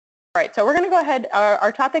right, so we're going to go ahead.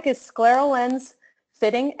 Our topic is scleral lens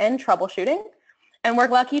fitting and troubleshooting. And we're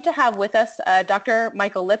lucky to have with us Dr.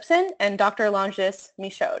 Michael Lipson and Dr. Langis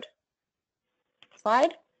Michaud.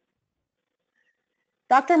 Slide.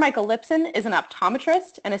 Dr. Michael Lipson is an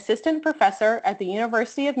optometrist and assistant professor at the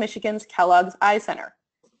University of Michigan's Kellogg's Eye Center.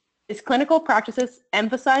 His clinical practices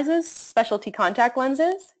emphasizes specialty contact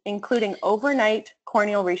lenses, including overnight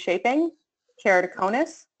corneal reshaping,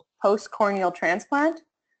 keratoconus, post-corneal transplant,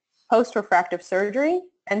 post-refractive surgery,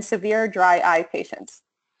 and severe dry eye patients.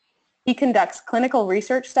 He conducts clinical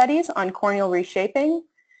research studies on corneal reshaping,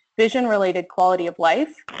 vision-related quality of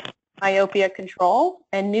life, myopia control,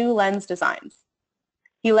 and new lens designs.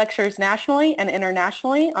 He lectures nationally and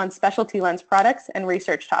internationally on specialty lens products and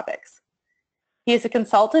research topics. He is a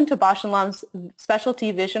consultant to Bausch & Lomb's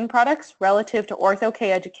specialty vision products relative to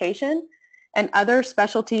Ortho-K education and other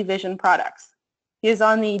specialty vision products. He is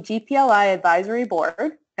on the GPLI advisory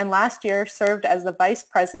board and last year served as the vice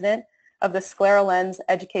president of the Scleral Lens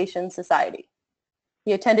Education Society.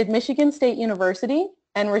 He attended Michigan State University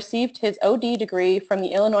and received his OD degree from the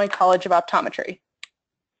Illinois College of Optometry.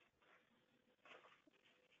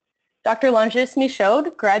 Dr. Langis Michaud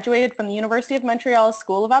graduated from the University of Montreal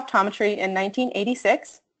School of Optometry in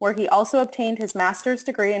 1986, where he also obtained his master's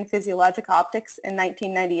degree in physiologic optics in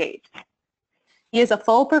 1998. He is a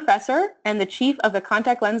full professor and the chief of the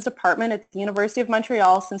contact lens department at the University of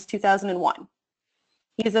Montreal since 2001.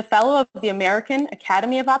 He is a fellow of the American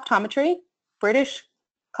Academy of Optometry, British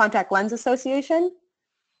Contact Lens Association,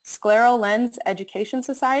 Scleral Lens Education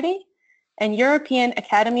Society, and European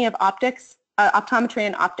Academy of Optometry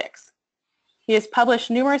and Optics. He has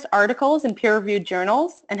published numerous articles in peer-reviewed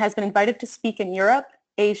journals and has been invited to speak in Europe,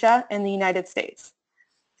 Asia, and the United States.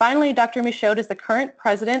 Finally, Dr. Michaud is the current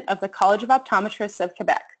president of the College of Optometrists of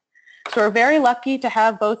Quebec. So we're very lucky to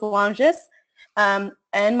have both Langis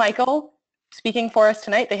and Michael speaking for us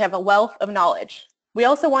tonight. They have a wealth of knowledge. We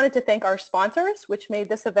also wanted to thank our sponsors, which made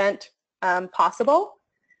this event possible.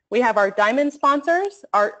 We have our diamond sponsors,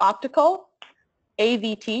 Art Optical,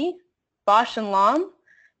 AVT, Bausch & Lomb,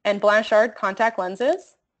 and Blanchard Contact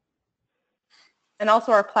Lenses. And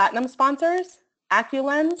also our platinum sponsors,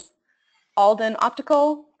 AccuLens, Alden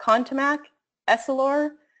Optical, Contimac,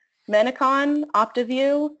 Essilor, Menicon,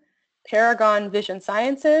 OptiView, Paragon Vision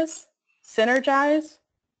Sciences, Synergize,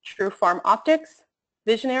 Trueform Optics,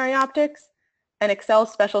 Visionary Optics, and Excel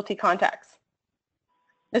Specialty Contacts.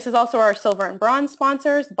 This is also our silver and bronze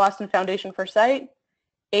sponsors, Boston Foundation for Sight,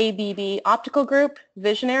 ABB Optical Group,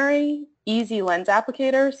 Visionary, Easy Lens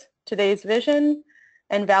Applicators, Today's Vision,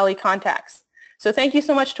 and Valley Contacts. So thank you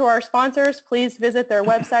so much to our sponsors. Please visit their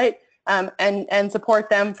website and support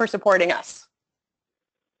them for supporting us.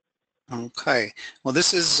 Okay. Well,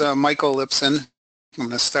 this is Michael Lipson. I'm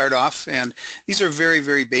going to start off, and these are very,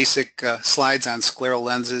 very basic slides on scleral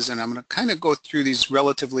lenses, and I'm going to kind of go through these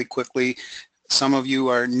relatively quickly. Some of you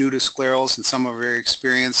are new to sclerals and some are very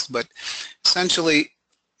experienced, but essentially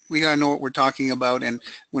we got to know what we're talking about. And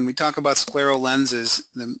when we talk about scleral lenses,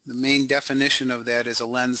 the main definition of that is a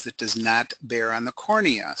lens that does not bear on the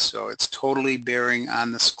cornea. So it's totally bearing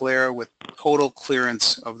on the sclera with total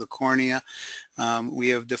clearance of the cornea. We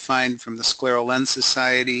have defined from the Scleral Lens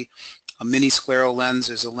Society, a mini scleral lens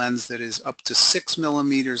is a lens that is up to 6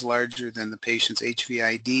 millimeters larger than the patient's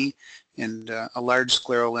HVID, and a large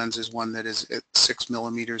scleral lens is one that is at 6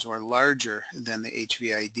 millimeters or larger than the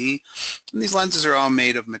HVID. And these lenses are all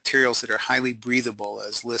made of materials that are highly breathable,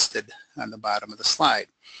 as listed on the bottom of the slide.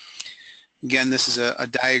 Again, this is a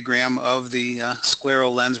diagram of the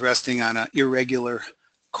scleral lens resting on an irregular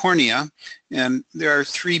cornea, and there are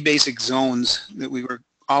three basic zones that we were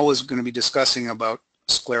always going to be discussing about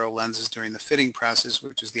scleral lenses during the fitting process,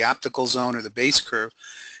 which is the optical zone or the base curve,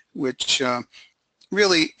 which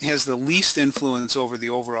really has the least influence over the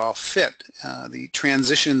overall fit. The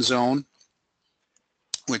transition zone,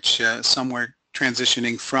 which somewhere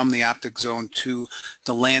transitioning from the optic zone to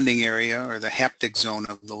the landing area or the haptic zone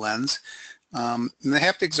of the lens. And the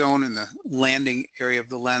haptic zone and the landing area of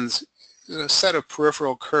the lens is a set of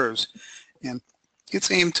peripheral curves, and it's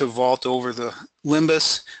aimed to vault over the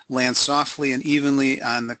limbus, land softly and evenly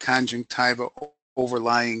on the conjunctiva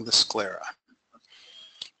overlying the sclera.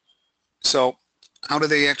 So how do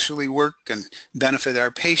they actually work and benefit our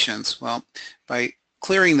patients? Well, by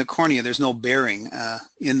clearing the cornea, there's no bearing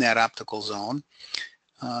in that optical zone.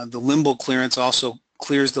 The limbal clearance also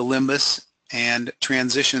clears the limbus and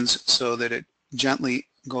transitions so that it gently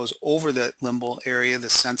goes over the limbal area, the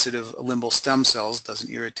sensitive limbal stem cells,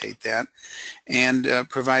 doesn't irritate that, and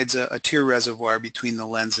provides a tear reservoir between the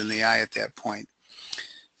lens and the eye at that point.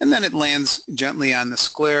 and then it lands gently on the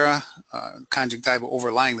sclera, conjunctiva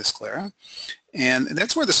overlying the sclera, and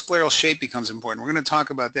that's where the scleral shape becomes important. We're going to talk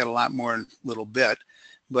about that a lot more in a little bit,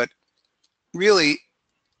 but really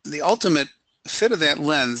the ultimate fit of that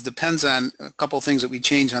lens depends on a couple of things that we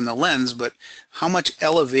change on the lens, but how much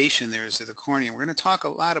elevation there is to the cornea. We're going to talk a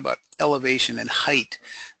lot about elevation and height.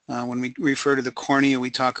 When we refer to the cornea,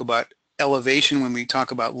 we talk about elevation. When we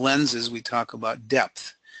talk about lenses, we talk about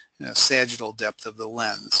depth, sagittal depth of the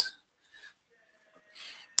lens.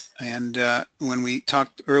 And when we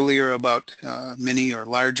talked earlier about mini or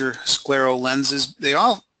larger scleral lenses, they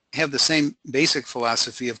all have the same basic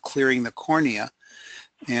philosophy of clearing the cornea.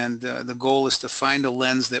 And the goal is to find a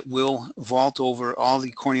lens that will vault over all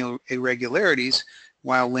the corneal irregularities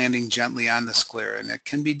while landing gently on the sclera. And it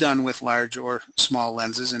can be done with large or small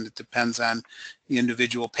lenses, and it depends on the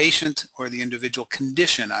individual patient or the individual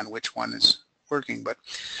condition on which one is working. But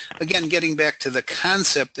again, getting back to the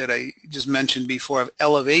concept that I just mentioned before of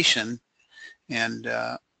elevation and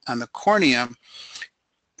on the cornea,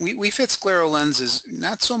 we fit scleral lenses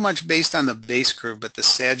not so much based on the base curve, but the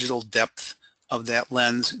sagittal depth of that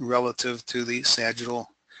lens relative to the sagittal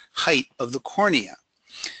height of the cornea.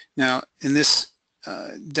 Now, in this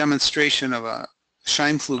demonstration of a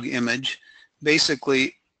Scheimpflug image,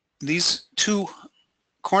 basically these two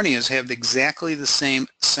corneas have exactly the same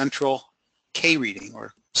central K reading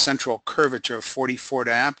or central curvature of 44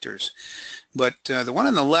 diopters. But the one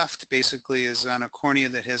on the left basically is on a cornea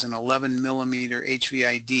that has an 11 millimeter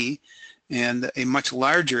HVID and a much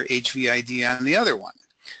larger HVID on the other one.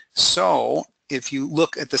 So if you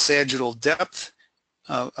look at the sagittal depth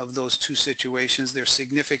of those two situations, they're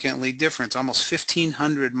significantly different, almost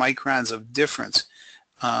 1,500 microns of difference.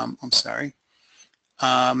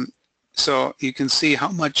 So you can see how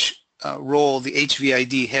much role the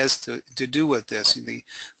HVID has to do with this. The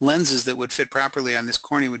lenses that would fit properly on this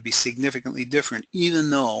cornea would be significantly different, even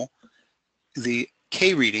though the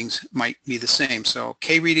K readings might be the same. So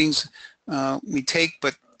K readings we take,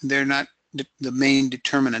 but they're not the main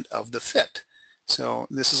determinant of the fit. So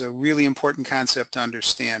this is a really important concept to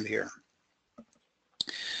understand here.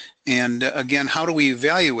 And again, how do we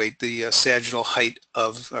evaluate the sagittal height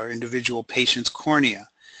of our individual patient's cornea?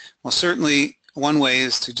 Well, certainly one way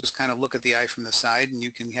is to just kind of look at the eye from the side, and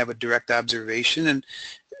you can have a direct observation, and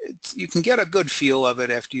you can get a good feel of it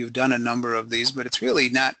after you've done a number of these, but it's really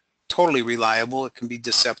not totally reliable. It can be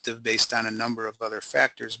deceptive based on a number of other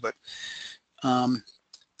factors. But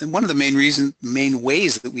and one of the main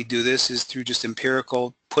ways that we do this is through just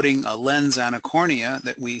empirical putting a lens on a cornea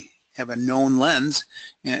that we have a known lens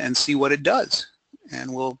and see what it does.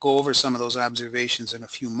 And we'll go over some of those observations in a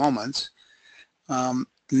few moments.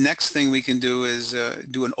 Next thing we can do is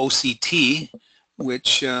do an OCT,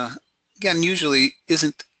 which again usually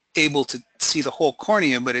isn't able to see the whole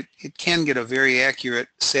cornea, but it can get a very accurate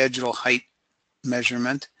sagittal height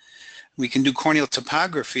measurement. We can do corneal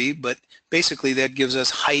topography, but basically that gives us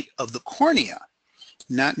height of the cornea,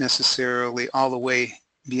 not necessarily all the way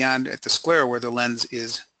beyond at the sclera where the lens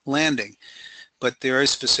is landing. But there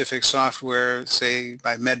is specific software, say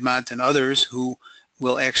by Medmont and others, who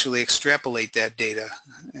will actually extrapolate that data,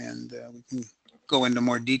 and we can go into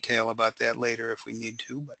more detail about that later if we need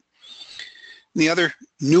to. But the other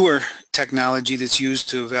newer technology that's used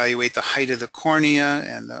to evaluate the height of the cornea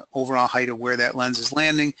and the overall height of where that lens is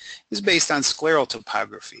landing is based on scleral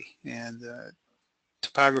topography. And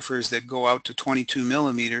topographers that go out to 22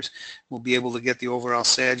 millimeters will be able to get the overall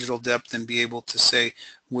sagittal depth and be able to say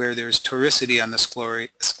where there's toricity on the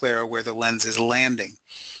sclera where the lens is landing.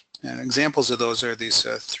 And examples of those are these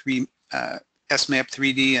SMAP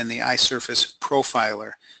 3D and the iSurface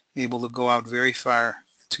Profiler, able to go out very far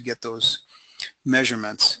to get those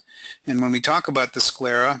measurements. And when we talk about the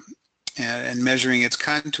sclera and measuring its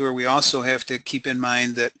contour, we also have to keep in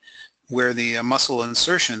mind that where the muscle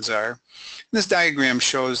insertions are. This diagram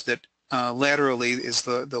shows that laterally is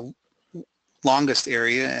the longest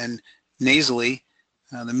area, and nasally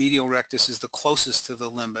the medial rectus is the closest to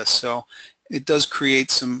the limbus. So it does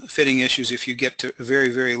create some fitting issues if you get to very,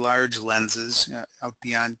 very large lenses out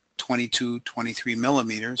beyond 22, 23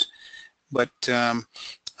 millimeters. But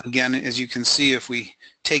again, as you can see, if we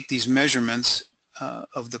take these measurements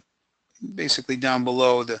of the basically down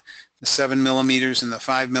below the 7 millimeters and the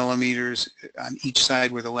 5 millimeters on each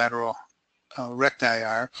side where the lateral recti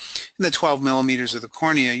are, and the 12 millimeters of the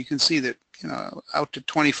cornea, you can see that out to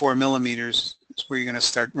 24 millimeters is where you're going to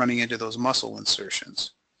start running into those muscle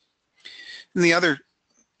insertions. And the other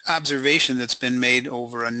observation that's been made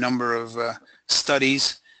over a number of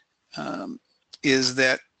studies is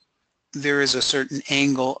that there is a certain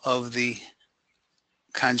angle of the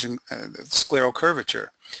scleral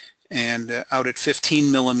curvature. And out at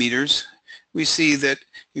 15 millimeters, we see that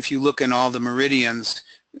if you look in all the meridians,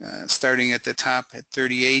 starting at the top at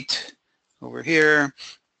 38 over here,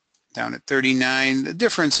 down at 39, the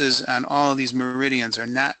differences on all of these meridians are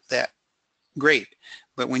not that great.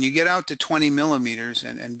 But when you get out to 20 millimeters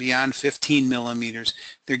and beyond 15 millimeters,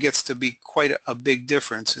 there gets to be quite a big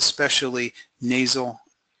difference, especially nasal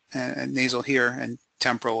here and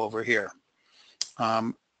temporal over here.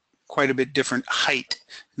 Quite a bit different height.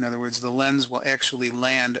 In other words, the lens will actually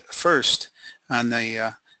land first on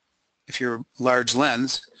the, if you're a large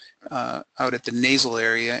lens, out at the nasal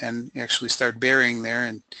area and actually start burying there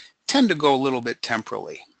and tend to go a little bit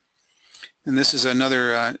temporally. And this is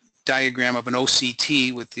another diagram of an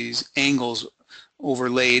OCT with these angles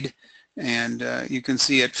overlaid, and you can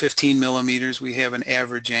see at 15 millimeters we have an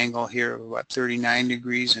average angle here of about 39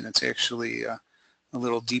 degrees, and it's actually a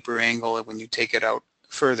little deeper angle when you take it out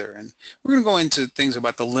further. And we're going to go into things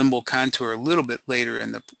about the limbal contour a little bit later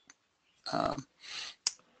in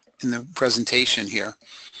the presentation here.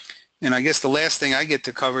 And I guess the last thing I get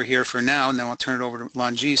to cover here for now, and then I'll turn it over to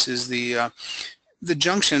Langis, is the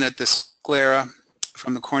junction at the sclera,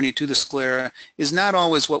 from the cornea to the sclera, is not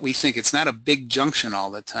always what we think. It's not a big junction all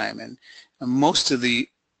the time, and most of the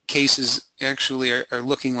cases actually are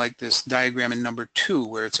looking like this diagram in number 2,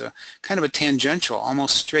 where it's a kind of a tangential,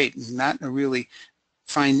 almost straight, not a really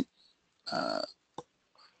fine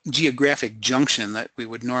geographic junction that we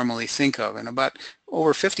would normally think of, and about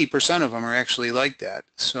over 50% of them are actually like that.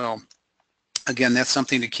 So again, that's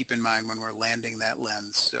something to keep in mind when we're landing that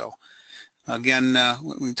lens. So again,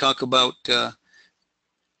 when we talk about the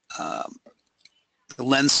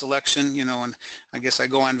lens selection, you know, and I guess I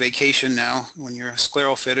go on vacation now. When you're a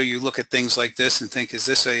scleral fitter, you look at things like this and think, is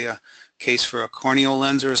this a case for a corneal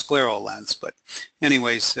lens or a scleral lens? But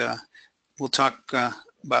anyways, we'll talk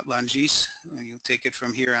about Langis, and you'll take it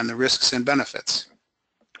from here on the risks and benefits.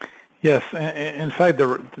 Yes, in fact,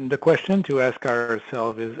 the question to ask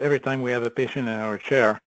ourselves is, every time we have a patient in our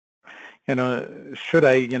chair, you know, should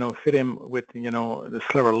I, you know, fit him with, you know, the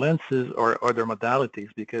scleral lenses or other modalities?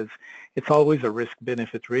 Because it's always a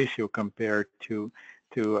risk-benefit ratio compared to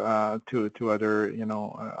other, you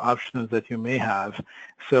know, options that you may have.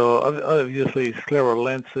 So obviously, scleral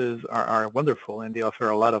lenses are wonderful and they offer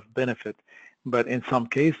a lot of benefit, but in some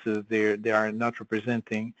cases they are not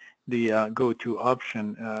representing the go-to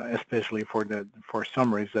option, especially for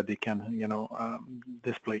summaries that they can, you know,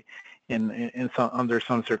 display under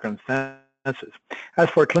some circumstances. As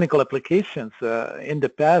for clinical applications, in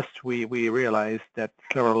the past we realized that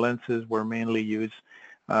scleral lenses were mainly used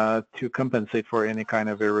to compensate for any kind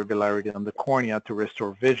of irregularity on the cornea, to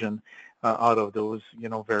restore vision out of those, you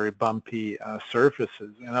know, very bumpy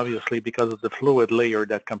surfaces. And obviously, because of the fluid layer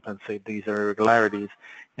that compensate these irregularities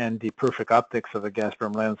and the perfect optics of a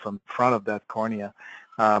Gazprom lens on front of that cornea,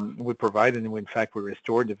 we provided, and in fact we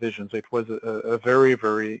restored the vision. So it was a very,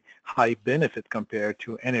 very high benefit compared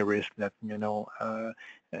to any risk that, you know,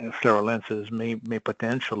 scleral lenses may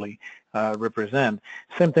potentially represent.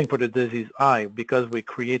 Same thing for the disease eye, because we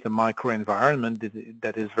create a microenvironment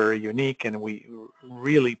that is very unique, and we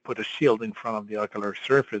really put a shield in front of the ocular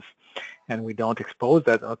surface, and we don't expose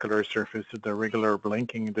that ocular surface to the regular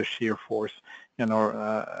blinking, the shear force, you know,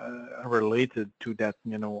 related to that,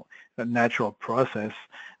 you know, natural process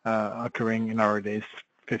occurring in our days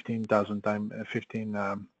 15,000 times,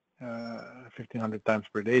 1,500 times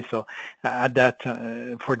per day. So at that,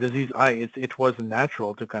 for disease eye, it was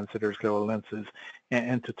natural to consider scleral lenses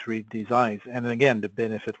and to treat these eyes. And again, the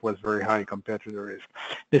benefit was very high compared to the risk.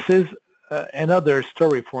 This is another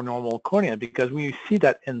story for normal cornea, because we see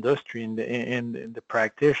that industry in the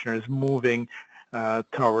practitioners moving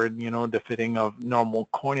toward, you know, the fitting of normal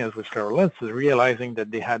corneas with scleral lenses, realizing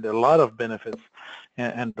that they had a lot of benefits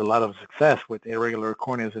and a lot of success with irregular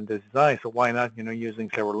corneas in this eye. So why not, you know, using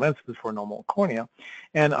scleral lenses for normal cornea?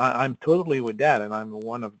 And I'm totally with that, and I'm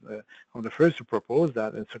one of the first to propose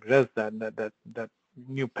that and suggest that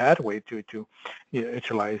new pathway to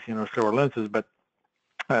utilize, you know, scleral lenses. But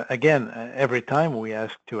again, every time we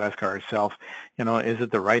ask ourselves, you know, is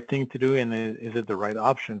it the right thing to do, and is it the right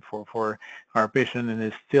option for our patient? And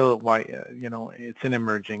it's still why, you know, it's an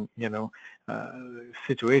emerging, you know,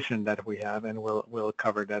 situation that we have, and we'll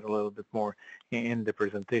cover that a little bit more in the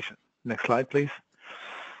presentation. Next slide, please.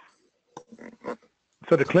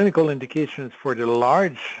 So the clinical indications for the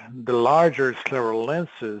larger scleral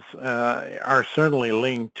lenses are certainly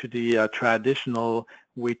linked to the traditional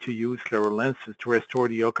way to use scleral lenses to restore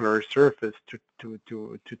the ocular surface to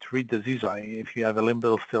treat disease eye. If you have a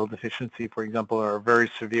limbal cell deficiency, for example, or a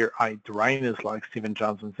very severe eye dryness like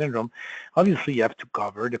Stevens-Johnson syndrome, obviously you have to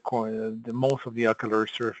cover the most of the ocular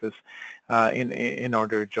surface in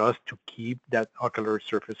order just to keep that ocular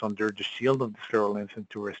surface under the shield of the scleral lens and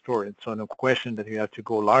to restore it. So no question that you have to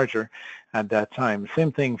go larger at that time.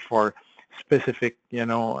 Same thing for specific,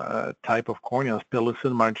 type of corneas,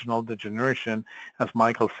 pellucid marginal degeneration. As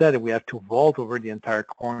Michael said, we have to vault over the entire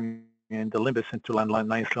cornea in the limbus and to land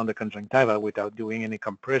nicely on the conjunctiva without doing any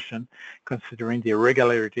compression, considering the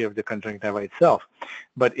irregularity of the conjunctiva itself.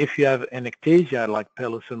 But if you have an ectasia like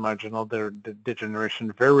pellucid marginal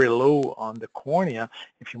degeneration very low on the cornea,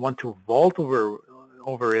 if you want to vault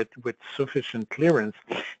over it with sufficient clearance,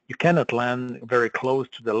 you cannot land very close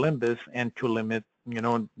to the limbus and to limit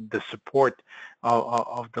the support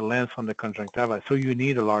of the lens on the conjunctiva. So you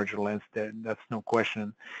need a larger lens there, that's no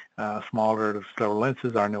question. Smaller scleral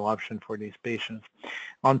lenses are no option for these patients.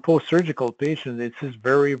 On post-surgical patients, it's a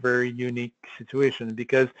very, very unique situation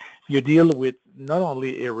because you deal with not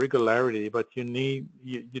only irregularity, but you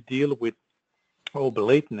deal with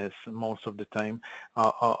oblateness most of the time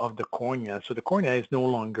of the cornea. So the cornea is no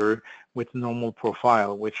longer with normal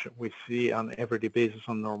profile, which we see on everyday basis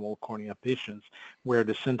on normal cornea patients, where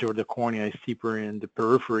the center of the cornea is steeper and the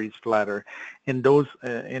periphery is flatter. In those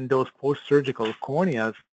post-surgical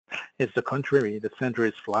corneas, it's the contrary. The center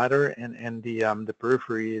is flatter and the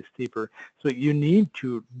periphery is steeper. So you need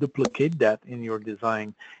to duplicate that in your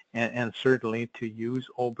design, and certainly to use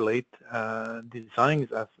oblate designs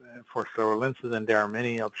for scleral lenses, and there are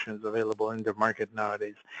many options available in the market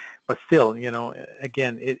nowadays. But still,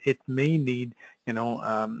 again, it may need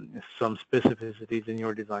some specificities in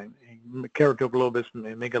your design. Keratoglobus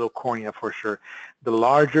megalocornea for sure. The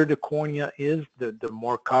larger the cornea is, the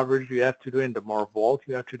more coverage you have to do and the more vault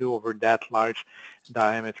you have to do over that large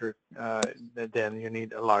diameter, then you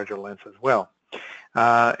need a larger lens as well.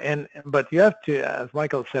 But you have to, as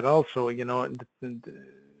Michael said also,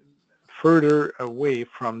 further away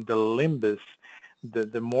from the limbus,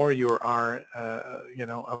 the more you are,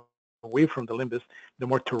 away from the limbus, the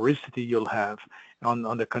more toricity you'll have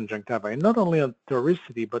on the conjunctiva. And not only on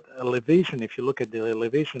toricity, but elevation. If you look at the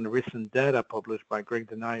elevation, recent data published by Greg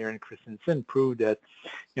Denier and Christensen prove that,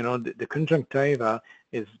 the conjunctiva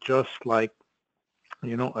is just like,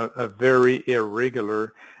 a very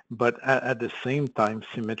irregular, but at the same time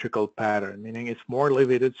symmetrical pattern, meaning it's more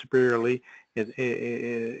elevated superiorly,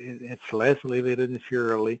 it's less elevated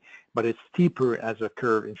inferiorly, but it's steeper as a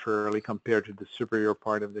curve inferiorly compared to the superior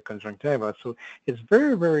part of the conjunctiva. So it's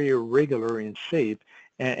very, very irregular in shape,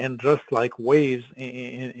 and just like waves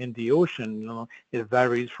in the ocean, it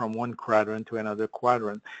varies from one quadrant to another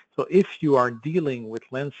quadrant. So if you are dealing with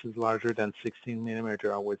lenses larger than 16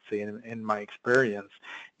 millimeter, I would say, in my experience,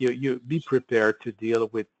 you be prepared to deal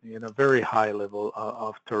with very high level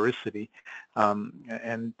of toricity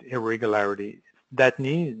and irregularity. That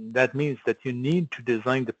means that you need to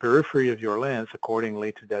design the periphery of your lens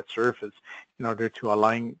accordingly to that surface in order to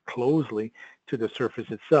align closely to the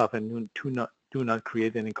surface itself, and do not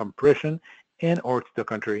create any compression and or to the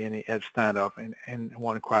contrary any edge standoff in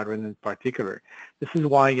one quadrant in particular. This is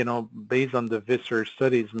why, based on the Visser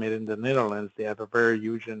studies made in the Netherlands, they have a very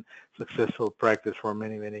huge and successful practice for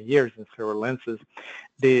many, many years in scleral lenses.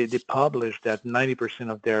 They published that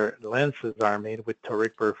 90% of their lenses are made with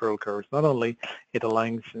toric peripheral curves. Not only it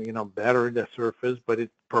aligns, better the surface, but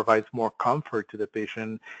it provides more comfort to the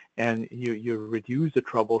patient, and you reduce the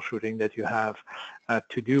troubleshooting that you have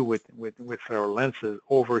to do with scleral lenses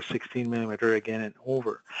over 16 millimeter again and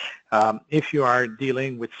over. If you are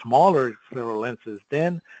dealing with smaller scleral lenses,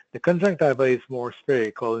 then the conjunctiva is more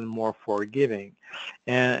spherical and more forgiving,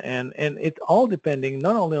 and it's all depending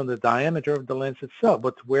not only on the diameter of the lens itself,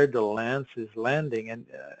 but where the lens is landing, and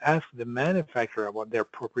ask the manufacturer about their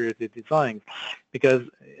appropriate designs, because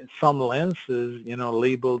some lenses,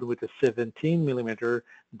 labeled with a 17 millimeter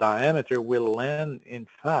diameter will land in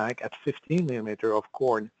fact at 15 millimeter of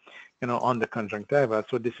cord, on the conjunctiva.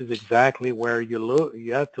 So this is exactly where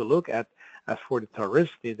you have to look at. As for the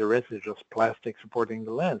toricity, the rest is just plastic supporting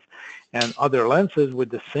the lens. And other lenses with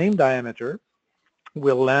the same diameter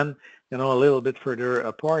will land, a little bit further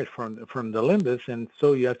apart from the limbus, and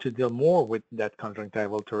so you have to deal more with that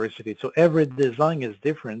conjunctival toricity. So every design is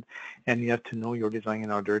different, and you have to know your design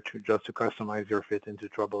in order to customize your fit and to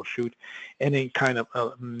troubleshoot any kind of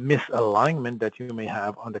misalignment that you may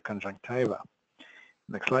have on the conjunctiva.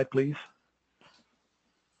 Next slide, please.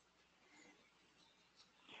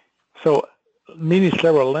 So mini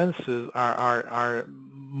scleral lenses are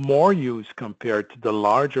more use compared to the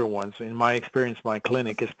larger ones. In my experience, my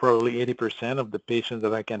clinic is probably 80% of the patients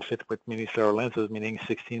that I can fit with mini scleral lenses, meaning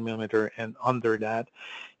 16 millimeter and under that.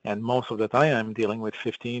 And most of the time I'm dealing with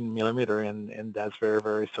 15 millimeter, and that's very,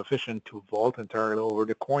 very sufficient to vault entirely over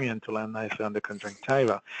the cornea and to land nicely on the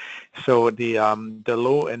conjunctiva. So the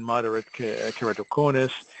low and moderate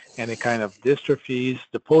keratoconus, any kind of dystrophies,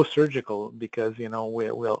 the post-surgical, because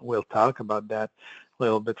we'll talk about that a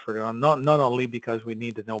little bit further on. Not only because we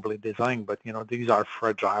need the nobly designed, but these are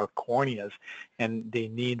fragile corneas, and they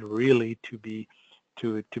need really to be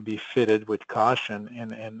fitted with caution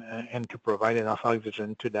and to provide enough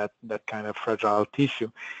oxygen to that kind of fragile tissue.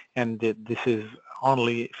 And this is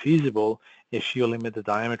only feasible if you limit the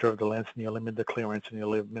diameter of the lens and you limit the clearance and you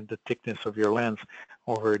limit the thickness of your lens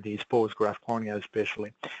over these post-graft cornea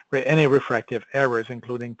especially. Any refractive errors,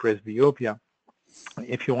 including presbyopia,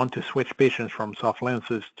 if you want to switch patients from soft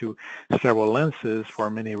lenses to scleral lenses for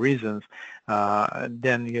many reasons,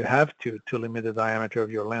 then you have to limit the diameter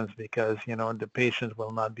of your lens, because the patient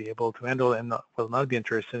will not be able to handle and will not be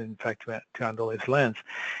interested, in fact, to handle his lens.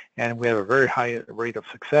 And we have a very high rate of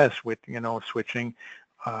success with switching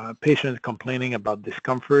patients complaining about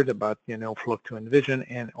discomfort, about fluctuant vision,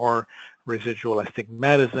 and or residual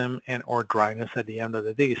astigmatism and or dryness at the end of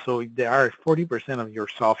the day. So there are 40% of your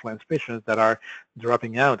soft lens patients that are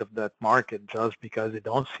dropping out of that market just because they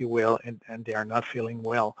don't see well and they are not feeling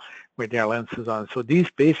well with their lenses on. So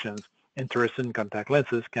these patients interested in contact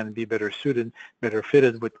lenses can be better suited, better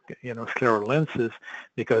fitted with scleral lenses,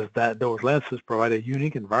 because those lenses provide a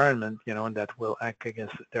unique environment that will act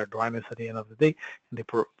against their dryness at the end of the day, and they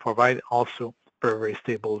provide also very, very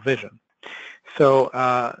stable vision. So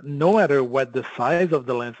no matter what the size of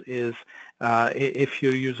the lens is, if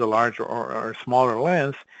you use a larger or smaller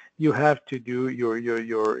lens, you have to do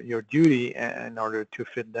your duty in order to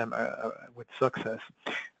fit them with success.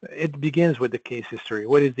 It begins with the case history.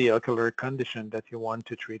 What is the ocular condition that you want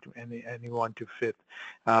to treat and you want to fit?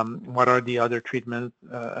 What are the other treatments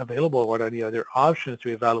available? What are the other options to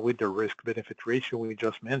evaluate the risk-benefit ratio we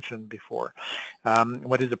just mentioned before?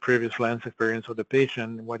 What is the previous lens experience of the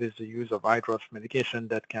patient? What is the use of eye drops medication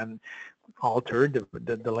that can alter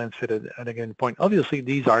the lens fit at a given point? Obviously,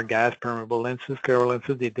 these are gas-permeable lenses, scleral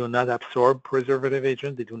lenses. They do not absorb preservative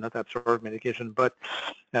agent. They do not absorb medication. But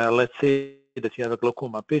let's say that you have a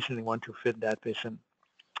glaucoma patient and you want to fit that patient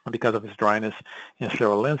because of his dryness in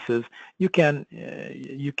scleral lenses. You cannot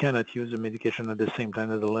use the medication at the same time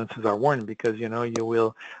that the lenses are worn, because you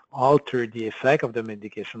will alter the effect of the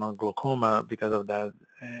medication on glaucoma because of that,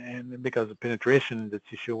 and because the penetration in the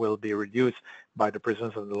tissue will be reduced by the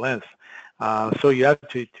presence of the lens. So you have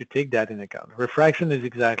to take that into account. Refraction is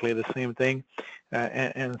exactly the same thing,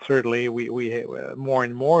 and certainly we more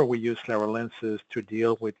and more we use scleral lenses to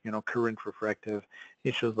deal with current refractive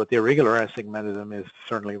issues, but the irregular astigmatism is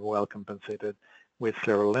certainly well compensated with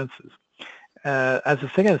scleral lenses. As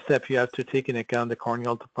a second step, you have to take into account the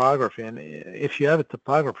corneal topography, and if you have a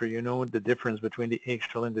topographer, you know the difference between the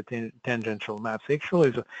axial and the tangential maps. Axial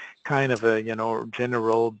is a kind of a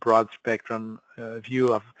general broad spectrum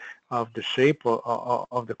view of the shape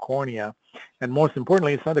of the cornea, and most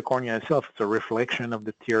importantly, it's not the cornea itself; it's a reflection of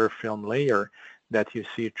the tear film layer that you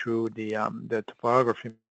see through the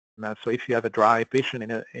topography map. So if you have a dry patient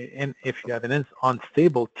and if you have an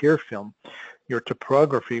unstable tear film, your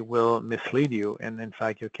topography will mislead you, and in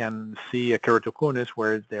fact you can see a keratoconus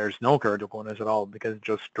where there's no keratoconus at all, because it's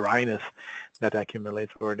just dryness that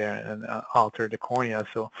accumulates over there and alter the cornea.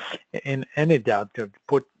 So in any doubt, to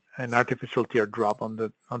put an artificial tear drop on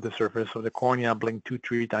the surface of the cornea, blink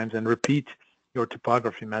 2-3 times and repeat your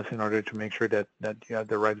topography maps in order to make sure that you have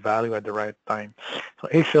the right value at the right time. So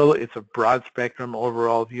axial, it's a broad spectrum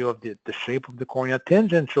overall view of the shape of the cornea.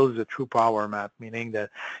 Tangential is a true power map, meaning that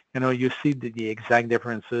you see the exact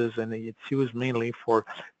differences, and it's used mainly for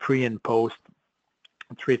pre and post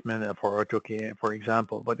treatment for ortho, for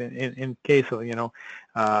example. But in case of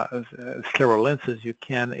scleral lenses, you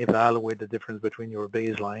can evaluate the difference between your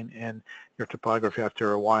baseline and your topography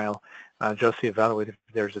after a while, just to evaluate if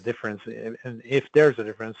there's a difference, and if there's a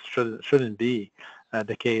difference, shouldn't be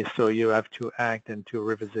the case. So you have to act and to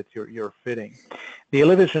revisit your fitting. The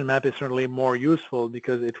elevation map is certainly more useful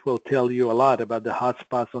because it will tell you a lot about the hot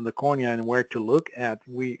spots on the cornea and where to look at.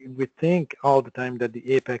 We think all the time that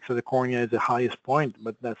the apex of the cornea is the highest point,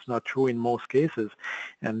 but that's not true in most cases.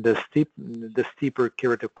 And the steeper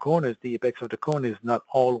keratoconus, the apex of the cone, is not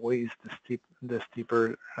always the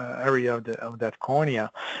steeper area of that cornea.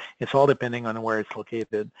 It's all depending on where it's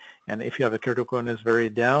located. And if you have a keratoconus very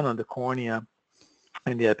down on the cornea,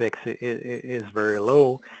 and the apex is very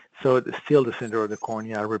low, So still the center of the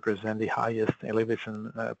cornea represents the highest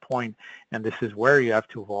elevation point, and this is where you have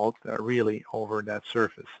to vault really over that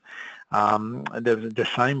surface. The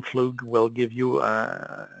shine fluke will give you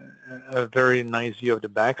a very nice view of the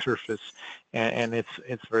back surface, and it's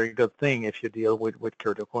a very good thing if you deal with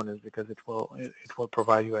keratoconus, because it will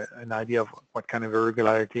provide you an idea of what kind of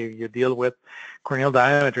irregularity you deal with. Corneal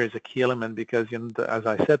diameter is a key element because, you know, as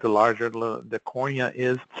I said, the larger the cornea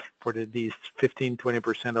is, for these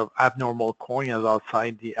 15-20% of abnormal corneas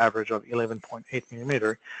outside the average of 11.8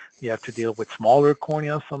 millimeter, you have to deal with smaller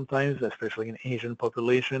corneas sometimes, especially in Asian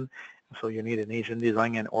population. So you need an Asian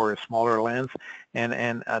design or a smaller lens.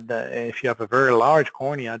 And if you have a very large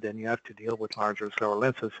cornea, then you have to deal with larger scleral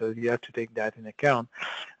lenses. So you have to take that in account.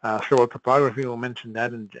 Scleral topography, we'll mention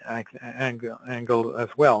that in angle as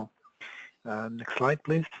well. Next slide,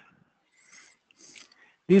 please.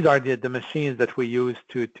 These are the machines that we use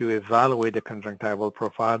to evaluate the conjunctival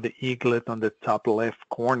profile. The eaglet on the top left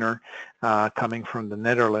corner, coming from the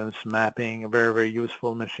Netherlands, mapping, a very, very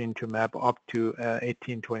useful machine to map up to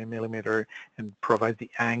 18-20 millimeter and provides the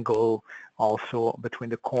angle also between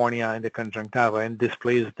the cornea and the conjunctiva, and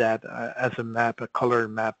displays that as a map, a color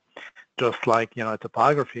map, just like, you know,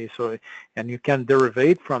 topography. So, and you can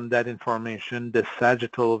derive from that information the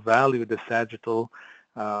sagittal value, the sagittal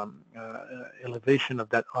elevation of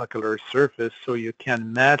that ocular surface, so you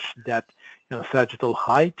can match that, you know, sagittal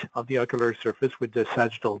height of the ocular surface with the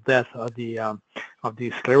sagittal depth of the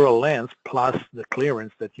scleral lens, plus the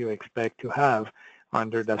clearance that you expect to have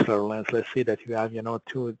under that scleral lens. Let's see that you have, you know,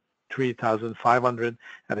 3,500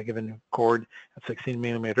 at a given chord at 16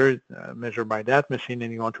 millimeters, measured by that machine,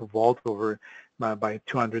 and you want to vault over by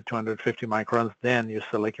 250 microns, then you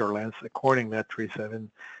select your lens accordingly at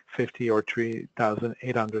 3,750 or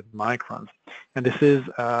 3,800 microns. And this is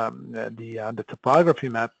the topography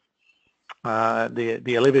map,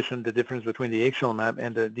 the elevation, the difference between the axial map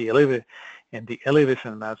and the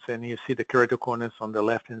elevation maps. And you see the keratoconus on the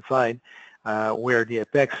left-hand side, where the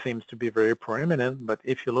apex seems to be very prominent, but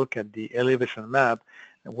if you look at the elevation map,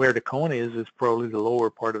 where the cone is probably the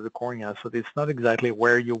lower part of the cornea. So it's not exactly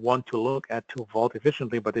where you want to look at to vault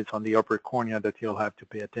efficiently, but it's on the upper cornea that you'll have to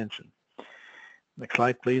pay attention. Next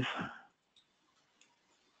slide, please.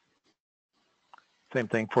 Same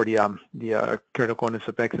thing for the keratoconus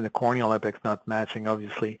apex and the corneal apex not matching,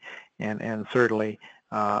 obviously, and certainly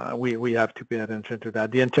we have to pay attention to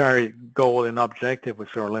that. The entire goal and objective with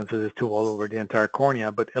scleral lenses is to vault over the entire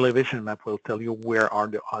cornea, but elevation map will tell you where are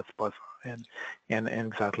the hotspots and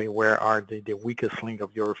exactly where are the weakest link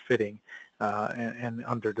of your fitting, and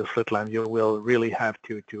under the slit lamp you will really have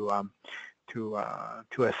to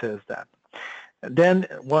assess that. And then,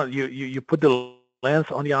 well, you put the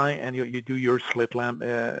lens on the eye and you do your slit lamp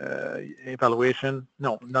evaluation.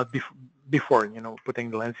 No, not before, you know,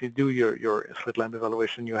 putting the lens. You do your slit lamp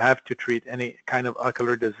evaluation. You have to treat any kind of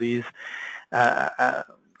ocular disease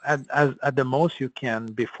at the most you can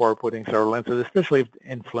before putting scleral lenses, especially if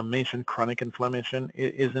inflammation, chronic inflammation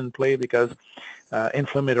is in play, because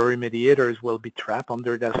inflammatory mediators will be trapped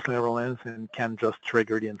under that scleral lens and can just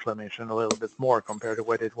trigger the inflammation a little bit more compared to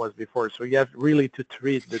what it was before. So you have really to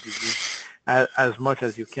treat the disease as much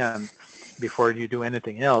as you can before you do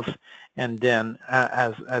anything else, and then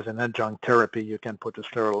as an adjunct therapy you can put a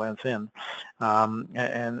scleral lens in,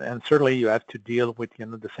 and certainly you have to deal with, you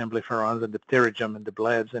know, the sembliférons and the pterygium and the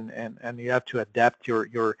blebs, and you have to adapt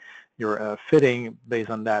your fitting based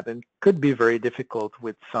on that. And could be very difficult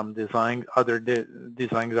with some design. Other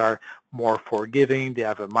designs are more forgiving. They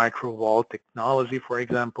have a micro vault technology, for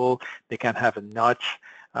example. They can have a notch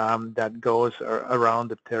that goes around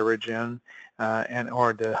the pterygium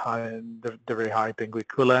or the very high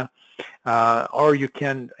pinguicula, or you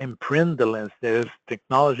can imprint the lens. There's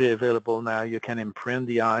technology available now. You can imprint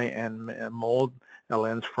the eye and mold a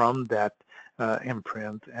lens from that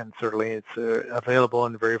imprint, and certainly it's available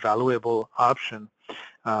and a very valuable option.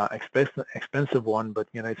 Expensive one, but,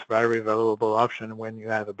 you know, it's a very valuable option when you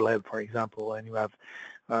have a bleb, for example, and you have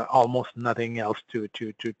almost nothing else to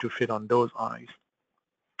fit on those eyes.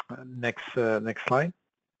 Next slide.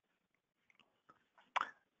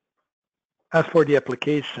 As for the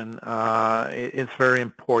application, it's very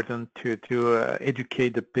important to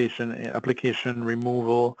educate the patient. Application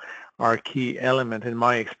removal are key element in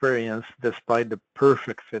my experience. Despite the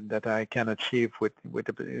perfect fit that I can achieve with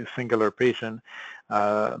a singular patient,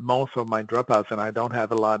 most of my dropouts, and I don't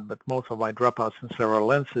have a lot, but most of my dropouts in Scleral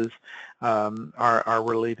lenses are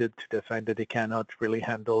related to the fact that they cannot really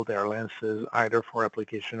handle their lenses either for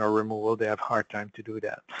application or removal. They have a hard time to do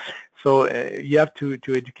that. So you have to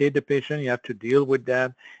educate the patient, you have to deal with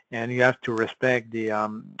that, and you have to respect the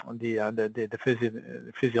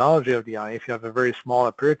physiology of the eye. If you have a very small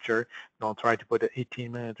aperture, don't try to put an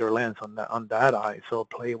 18-millimeter lens on that eye. So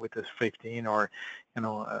play with this 15 or a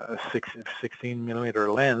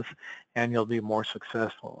 16-millimeter lens, and you'll be more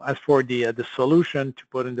successful. As for the solution to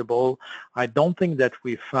put in the bowl, I don't think that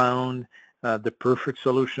we found the perfect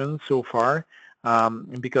solution so far.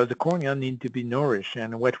 Because the cornea need to be nourished,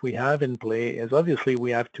 and what we have in play is obviously we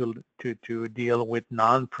have to deal with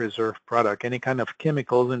non-preserved product. Any kind of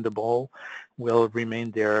chemicals in the bowl will remain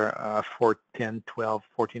there for 10, 12,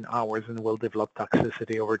 14 hours and will develop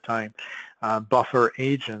toxicity over time. Buffer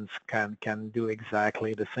agents can do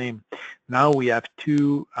exactly the same. Now we have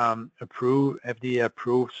two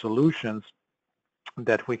FDA-approved solutions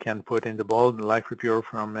that we can put in the bowl, like Repure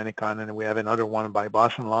from Anycon, and we have another one by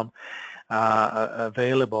Bausch & Lomb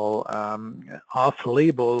available.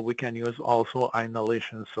 Off-label, we can use also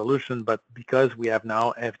inhalation solution, but because we have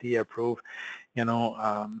now FDA-approved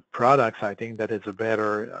products, I think that is a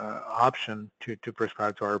better option to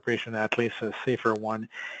prescribe to our patient, at least a safer one.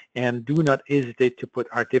 And do not hesitate to put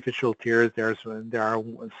artificial tears. There are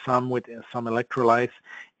some with some electrolytes,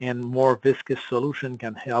 and more viscous solution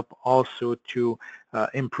can help also to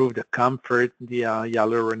improve the comfort. The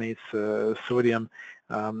hyaluronate sodium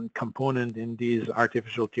component in these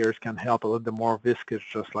artificial tears can help a little bit more viscous,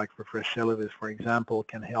 just like Refresh Celavis, for example,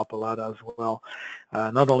 can help a lot as well.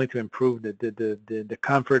 Not only to improve the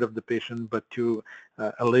comfort of the patient, but to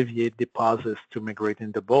alleviate deposits to migrate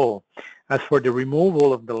in the bowl. As for the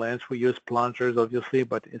removal of the lens, we use plungers, obviously,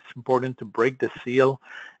 but it's important to break the seal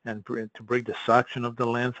and to break the suction of the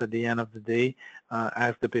lens at the end of the day.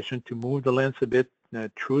 Ask the patient to move the lens a bit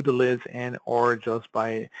through the lids, and or just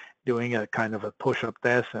by doing a kind of a push-up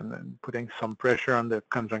test and putting some pressure on the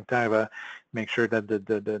conjunctiva, make sure that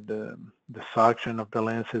the suction of the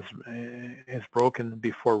lens is broken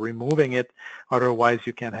before removing it. Otherwise,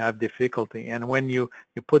 you can have difficulty. And when you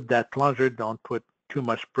put that plunger, don't put too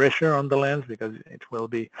much pressure on the lens, because it will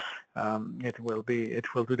do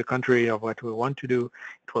the contrary of what we want to do.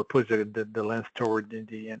 It will push the lens toward to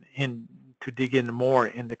dig in more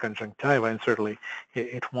in the conjunctiva, and certainly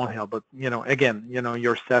it won't help. But again,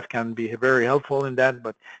 your staff can be very helpful in that,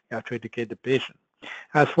 but you have to educate the patient.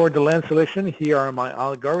 As for the lens selection, here are my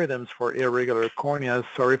algorithms for irregular corneas.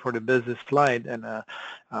 Sorry for the busy slide, and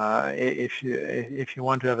if you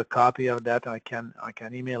want to have a copy of that, I can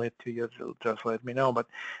email it to you. Just let me know. But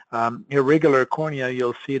irregular cornea,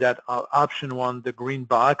 you'll see that option 1, the green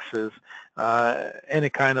boxes, any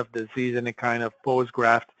kind of disease, any kind of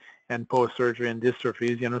post-graft and post-surgery and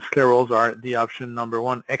dystrophies, sclerals are the option number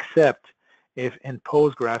 1, except if in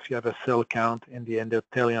post-graft you have a cell count in the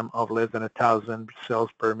endothelium of less than 1,000 cells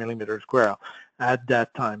per millimeter square. At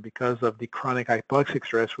that time, because of the chronic hypoxic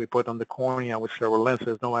stress we put on the cornea with Scleral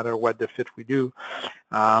lenses, no matter what the fit we do,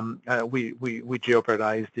 we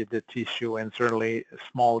jeopardize the tissue, and certainly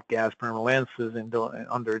small gas permanent lenses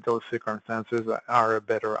under those circumstances are a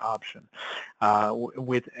better option.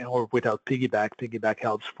 With or without piggyback. Piggyback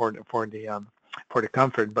helps for the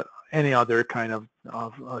comfort, but any other kind of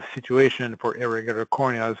situation for irregular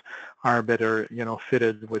corneas are better,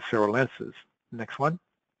 fitted with Scleral lenses. Next one.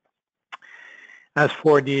 As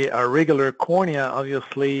for the regular cornea,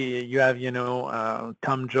 obviously you have,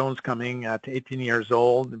 Tom Jones coming at 18 years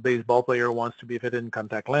old. The baseball player wants to be fitted in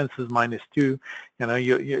contact lenses, -2.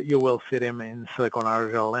 You will fit him in silicone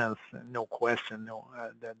hydrogel lens, no question. No,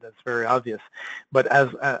 that's very obvious. But as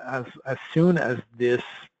soon as this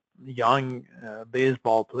young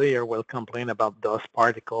baseball player will complain about dust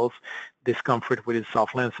particles, discomfort with his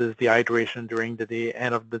soft lenses, dehydration during the day,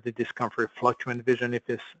 end of the day discomfort, fluctuant vision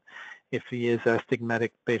if he is a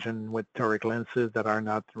astigmatic patient with toric lenses that are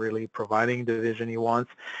not really providing the vision he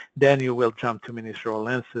wants, then you will jump to mini-Scleral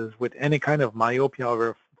lenses. With any kind of myopia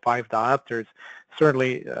over 5 diopters,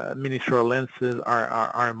 certainly mini-Scleral lenses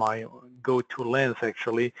are my go-to lens,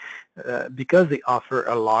 actually, because they offer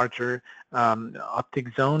a larger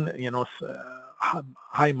optic zone.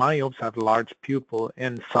 high myopes have large pupil,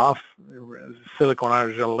 and soft silicone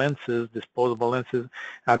hydrogel lenses, disposable lenses,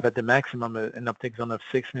 have at the maximum an optic zone of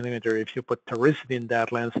 6 millimeter. If you put toricity in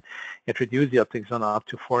that lens, it reduces the optic zone up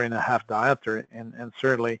to 4.5 diopter, and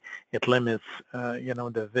certainly it limits,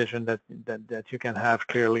 the vision that you can have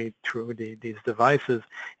clearly through these devices.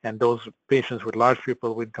 And those patients with large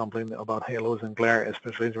pupil would complain about halos and glare,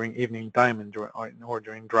 especially during evening time and or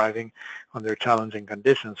during driving under challenging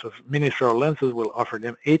conditions. So mini Scleral lenses will offer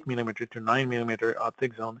them 8 millimeter to 9 millimeter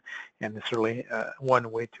optic zone, and it's certainly one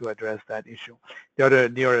way to address that issue. The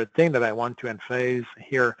other thing that I want to emphasize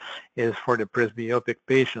here is for the presbyopic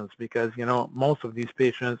patients, because most of these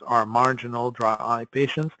patients are marginal dry eye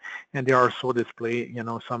patients, and they also display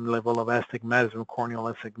some level of astigmatism, corneal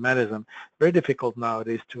astigmatism. Very difficult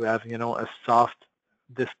nowadays to have a soft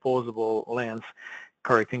disposable lens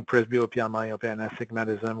correcting presbyopia, myopia, and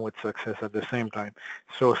astigmatism with success at the same time.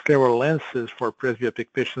 So scleral lenses for presbyopic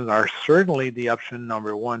patients are certainly the option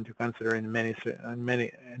number one to consider in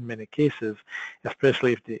many cases,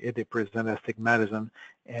 especially if they present astigmatism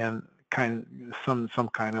and some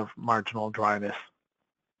kind of marginal dryness.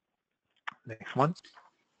 Next one.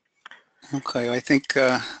 Okay, I think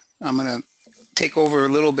I'm going to take over a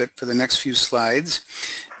little bit for the next few slides.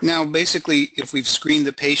 Now, basically, if we've screened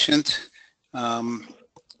the patient,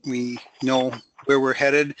 we know where we're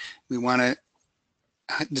headed. We want to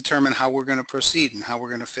determine how we're going to proceed and how we're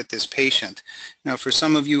going to fit this patient. Now, for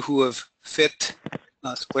some of you who have fit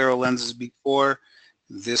scleral lenses before,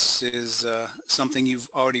 this is something you've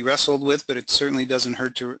already wrestled with, but it certainly doesn't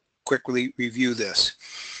hurt to quickly review this.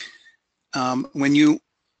 When you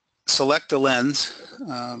select a lens,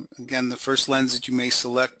 again, the first lens that you may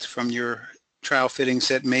select from your trial fitting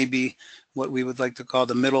set may be what we would like to call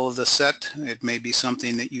the middle of the set. It may be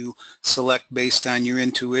something that you select based on your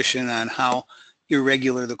intuition on how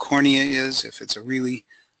irregular the cornea is. If it's a really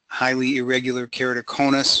highly irregular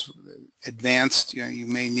keratoconus, advanced, you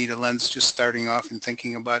may need a lens just starting off and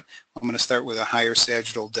thinking about, I'm going to start with a higher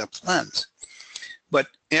sagittal depth lens. But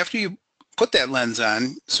after you put that lens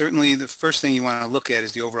on, certainly the first thing you want to look at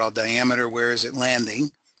is the overall diameter. Where is it landing?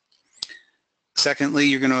 Secondly,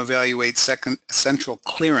 you're going to evaluate central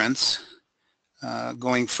clearance,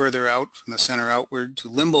 going further out from the center outward to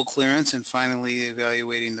limbal clearance, and finally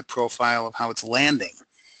evaluating the profile of how it's landing.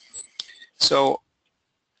 So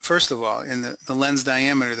first of all, in the lens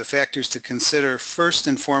diameter, the factors to consider first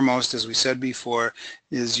and foremost, as we said before,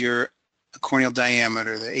 is your corneal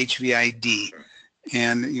diameter, the HVID.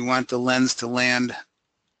 And you want the lens to land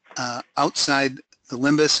outside the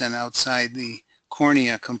limbus and outside the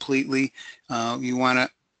cornea completely. You want to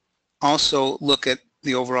also look at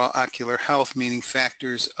the overall ocular health, meaning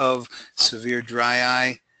factors of severe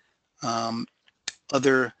dry eye,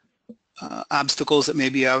 other obstacles that may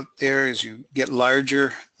be out there as you get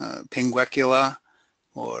larger, pinguecula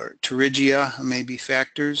or pterygia may be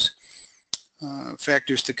factors.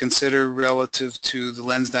 Factors to consider relative to the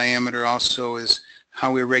lens diameter also is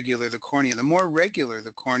how irregular the cornea. The more regular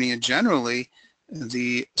the cornea, generally,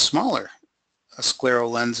 the smaller scleral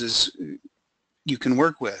lenses you can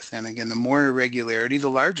work with. And again, the more irregularity, the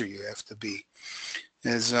larger you have to be.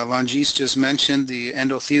 As Langis just mentioned, the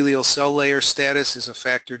endothelial cell layer status is a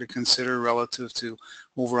factor to consider relative to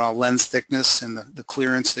overall lens thickness and the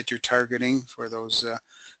clearance that you're targeting for those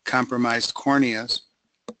compromised corneas.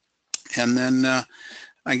 And then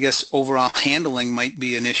I guess overall handling might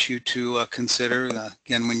be an issue to consider.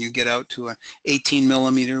 Again, when you get out to an 18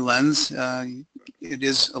 millimeter lens, it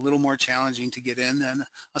is a little more challenging to get in than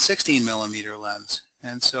a 16 millimeter lens.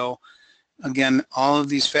 And so, again, all of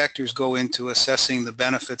these factors go into assessing the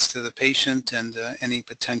benefits to the patient and any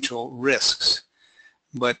potential risks.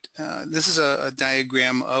 But this is a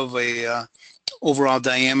diagram of a overall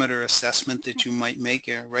diameter assessment that you might make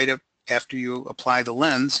right up after you apply the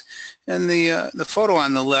lens. And the photo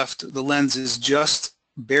on the left, the lens is just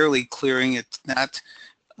barely clearing. It's not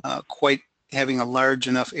quite having a large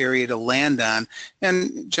enough area to land on,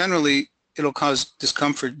 and generally it'll cause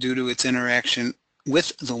discomfort due to its interaction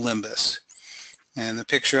with the limbus. And the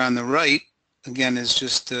picture on the right, again, is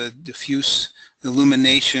just the diffuse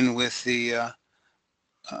illumination with the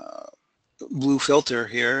blue filter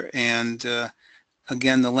here, and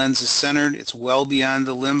again, the lens is centered, it's well beyond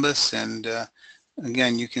the limbus, and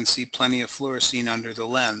again, you can see plenty of fluorescein under the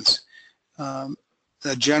lens.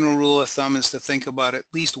 The general rule of thumb is to think about at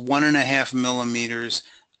least 1.5 millimeters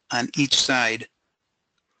on each side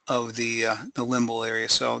of the limbal area.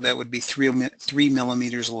 So that would be 3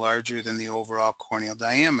 millimeters larger than the overall corneal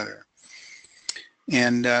diameter.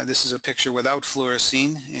 And this is a picture without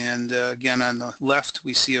fluorescein. And again, on the left,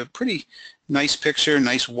 we see a pretty nice picture,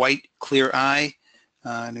 nice white, clear eye.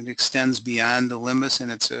 and it extends beyond the limbus,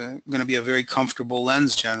 and it's going to be a very comfortable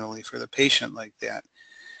lens generally for the patient like that.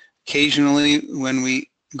 Occasionally, when we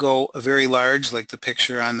go very large, like the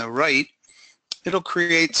picture on the right, it'll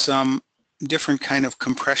create some different kind of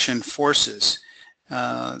compression forces.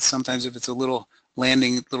 Sometimes if it's a little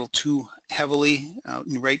landing a little too heavily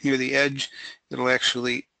right near the edge, it'll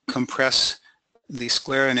actually compress the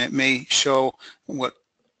sclera, and it may show what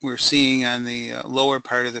we're seeing on the lower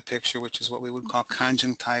part of the picture, which is what we would call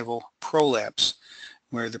conjunctival prolapse,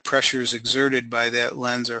 where the pressures exerted by that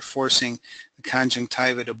lens are forcing the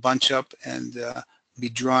conjunctiva to bunch up and be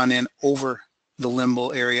drawn in over the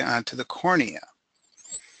limbal area onto the cornea.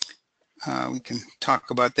 We can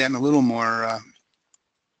talk about that in a little more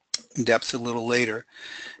depth a little later.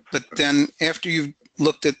 But then after you've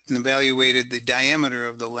looked at and evaluated the diameter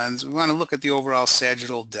of the lens, we want to look at the overall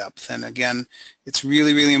sagittal depth. And again, it's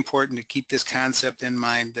really, really important to keep this concept in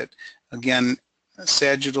mind that, again,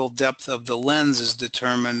 sagittal depth of the lens is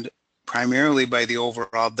determined primarily by the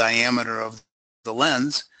overall diameter of the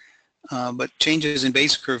lens, but changes in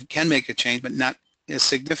base curve can make a change, but not as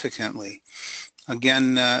significantly.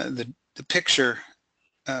 Again, the picture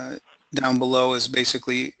down below is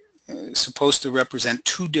basically supposed to represent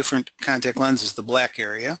two different contact lenses, the black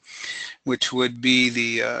area, which would be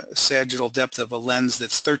the sagittal depth of a lens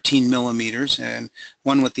that's 13 millimeters, and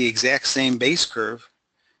one with the exact same base curve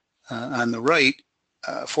on the right,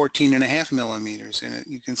 14.5 millimeters, and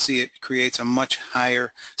you can see it creates a much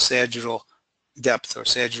higher sagittal depth or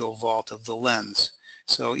sagittal vault of the lens.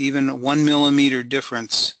 So even a 1 millimeter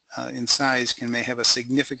difference in size may have a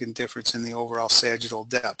significant difference in the overall sagittal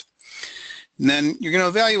depth. And then you're going to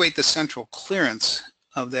evaluate the central clearance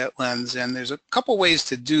of that lens, and there's a couple ways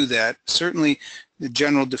to do that. Certainly the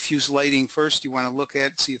general diffuse lighting first you want to look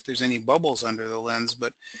at, see if there's any bubbles under the lens,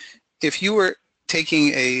 but if you were taking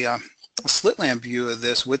a slit lamp view of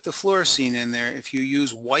this with the fluorescein in there, if you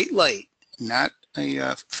use white light, not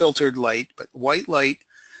a filtered light, but white light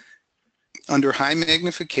under high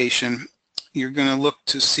magnification, you're going to look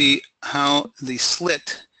to see how the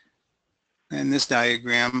slit in this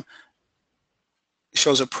diagram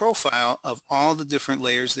shows a profile of all the different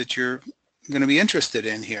layers that you're going to be interested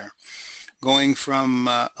in here. Going from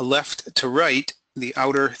left to right, the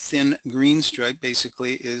outer thin green stripe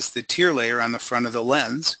basically is the tear layer on the front of the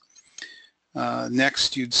lens.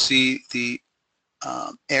 Next, you'd see the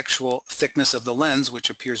actual thickness of the lens, which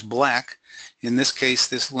appears black. In this case,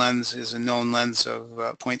 this lens is a known lens of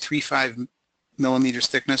 0.35 millimeters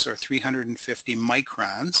thickness, or 350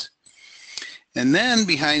 microns. And then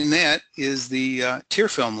behind that is the tear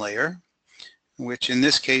film layer, which in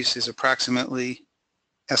this case is approximately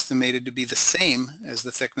estimated to be the same as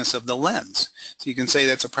the thickness of the lens. So you can say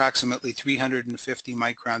that's approximately 350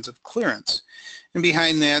 microns of clearance. And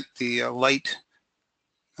behind that, the light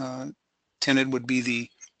tinted would be the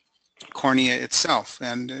cornea itself.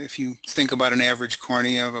 And if you think about an average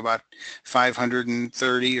cornea of about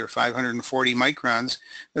 530 or 540 microns,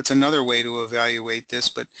 that's another way to evaluate this.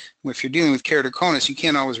 But if you're dealing with keratoconus, you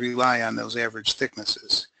can't always rely on those average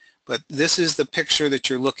thicknesses. But this is the picture that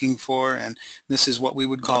you're looking for, and this is what we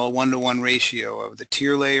would call a 1-to-1 ratio of the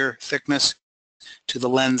tear layer thickness to the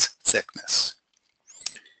lens thickness.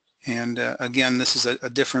 And again, this is a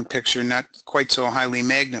different picture, not quite so highly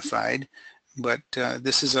magnified, but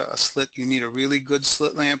this is a slit. You need a really good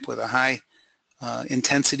slit lamp with a high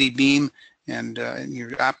intensity beam and in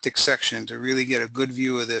your optics section to really get a good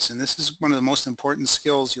view of this. And this is one of the most important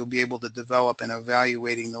skills you'll be able to develop in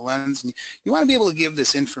evaluating the lens. And you want to be able to give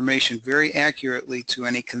this information very accurately to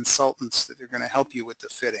any consultants that are going to help you with the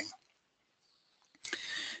fitting.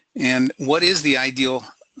 And what is the ideal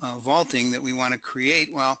vaulting that we want to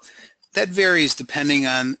create? Well, that varies depending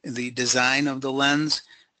on the design of the lens,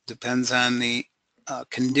 depends on the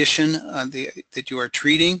condition that you are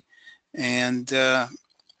treating, and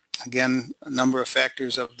again, a number of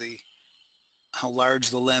factors of how large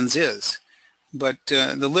the lens is. But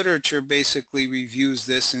the literature basically reviews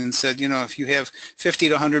this and said, you know, if you have 50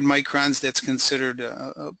 to 100 microns, that's considered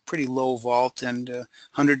a pretty low vault, and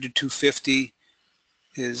 100 to 250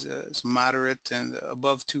 is moderate, and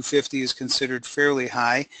above 250 is considered fairly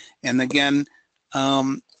high. And again,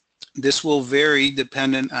 this will vary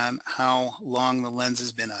dependent on how long the lens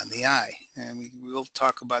has been on the eye. And we will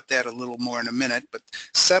talk about that a little more in a minute, but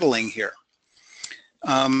settling here.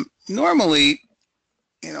 Normally,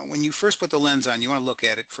 you know, when you first put the lens on, you want to look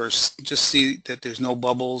at it first, just see that there's no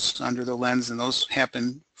bubbles under the lens, and those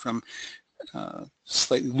happen from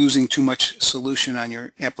slightly losing too much solution on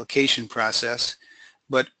your application process.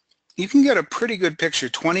 But you can get a pretty good picture,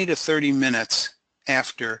 20 to 30 minutes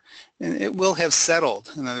after, and it will have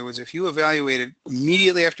settled. In other words, if you evaluate it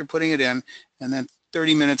immediately after putting it in, and then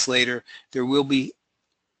 30 minutes later, there will be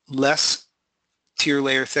less tear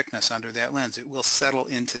layer thickness under that lens. It will settle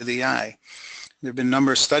into the eye. There have been a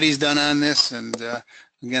number of studies done on this, and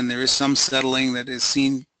again, there is some settling that is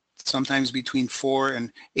seen sometimes between 4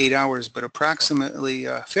 and 8 hours, but approximately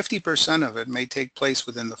 50% of it may take place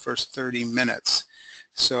within the first 30 minutes.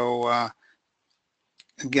 So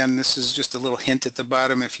again, this is just a little hint at the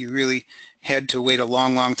bottom. If you really had to wait a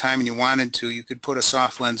long, long time and you wanted to, you could put a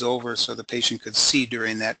soft lens over so the patient could see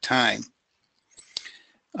during that time.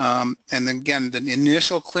 And again, the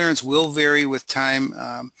initial clearance will vary with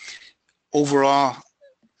time. Overall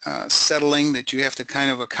settling that you have to kind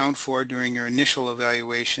of account for during your initial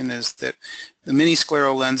evaluation is that the mini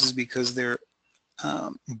scleral lenses, because they're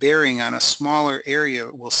bearing on a smaller area,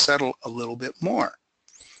 will settle a little bit more.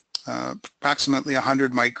 Approximately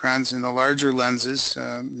 100 microns in the larger lenses,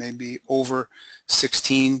 maybe over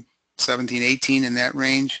 16, 17, 18 in that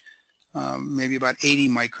range. Maybe about 80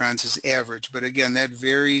 microns is average, but again, that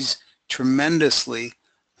varies tremendously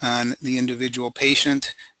on the individual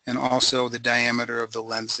patient and also the diameter of the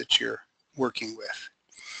lens that you're working with.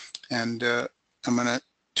 And I'm going to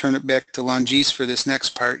turn it back to Langis for this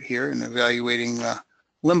next part here in evaluating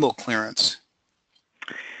limbal clearance.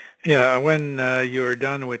 Yeah, when you're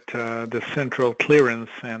done with the central clearance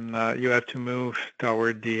and you have to move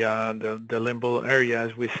toward the limbal area,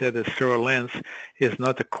 as we said, the scleral lens is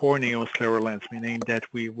not a corneoscleral lens, meaning that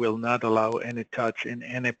we will not allow any touch in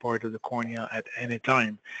any part of the cornea at any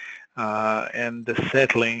time. And the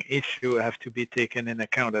settling issue have to be taken in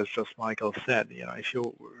account, as just Michael said. You know, if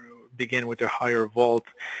you begin with a higher vault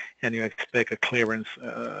and you expect a clearance,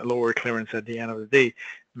 lower clearance at the end of the day,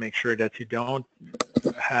 make sure that you don't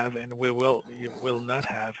have, and you will not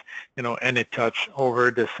have, you know, any touch over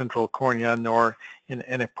the central cornea nor in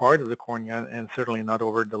any part of the cornea, and certainly not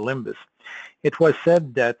over the limbus. It was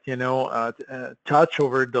said that, you know, touch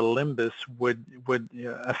over the limbus would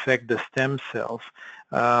affect the stem cells.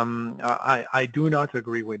 I do not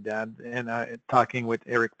agree with that. And talking with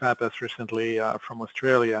Eric Pappas recently from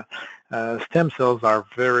Australia, stem cells are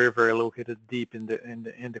very, very located deep in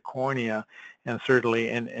the cornea, and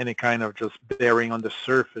certainly any kind of just bearing on the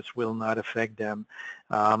surface will not affect them.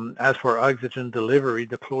 As for oxygen delivery,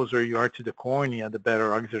 the closer you are to the cornea, the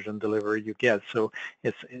better oxygen delivery you get. So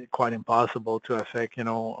it's quite impossible to affect, you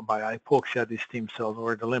know, by hypoxia these stem cells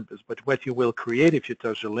or the limbus. But what you will create if you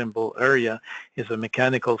touch the limbal area is a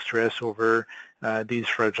mechanical stress over these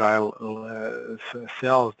fragile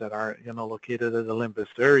cells that are, you know, located at the limbus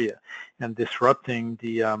area, and disrupting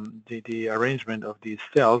the arrangement of these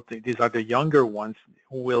cells. These are the younger ones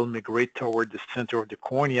who will migrate toward the center of the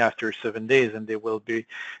cornea after 7 days, and they will be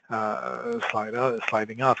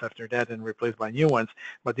sliding off after that and replaced by new ones.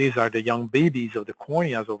 But these are the young babies of the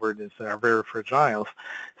corneas over this that are very fragile.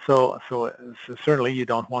 So certainly you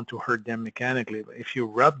don't want to hurt them mechanically. But if you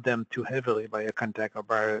rub them too heavily by a contact or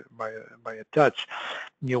by a touch,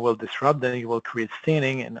 you will disrupt them, you will create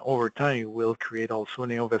staining, and over time you will create also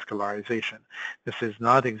neovascularization. This is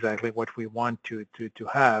not exactly what we want to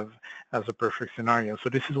have as a perfect scenario. So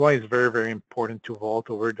this is why it's very, very important to vault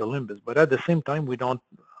over the limbus. But at the same time, we don't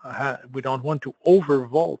want to over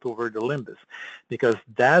vault over the limbus, because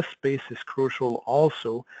that space is crucial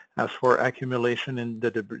also as for accumulation in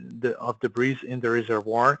of debris in the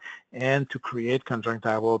reservoir and to create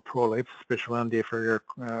conjunctival prolapse, especially on the inferior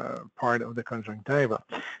part of the conjunctiva.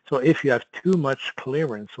 So if you have too much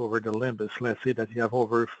clearance over the limbus, let's say that you have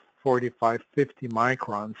over 45, 50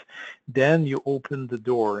 microns, then you open the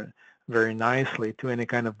door very nicely to any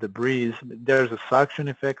kind of debris. There's a suction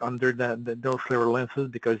effect under those scleral lenses,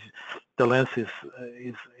 because the lens is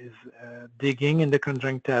digging in the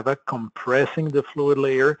conjunctiva, compressing the fluid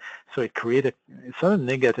layer, so it's not a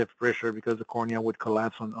negative pressure because the cornea would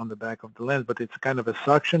collapse on the back of the lens, but it's kind of a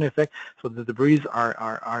suction effect, so the debris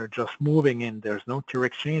are just moving in. There's no tear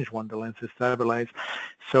exchange when the lens is stabilized.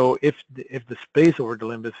 So if the space over the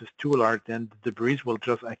limbus is too large, then the debris will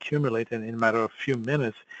just accumulate, and in a matter of a few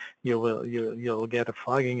minutes you'll get a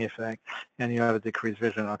fogging effect, and you have a decreased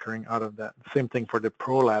vision occurring out of that. Same thing for the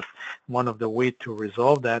prolapse. One of the ways to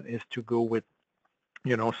resolve that is to go with,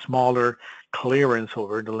 you know, smaller clearance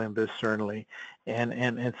over the limbus, certainly, and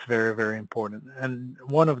it's very, very important. And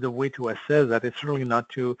one of the way to assess that is really not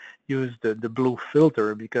to use the blue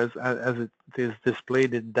filter, because as it is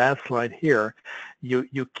displayed in that slide here,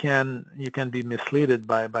 you can be misled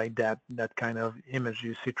by that kind of image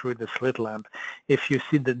you see through the slit lamp. If you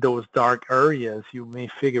see those dark areas, you may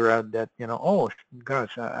figure out that, oh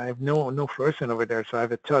gosh, I have no fluorescence over there, so I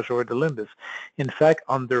have a touch over the limbus. In fact,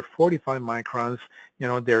 under 45 microns,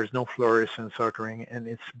 there's no fluorescence occurring, and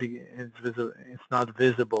it's not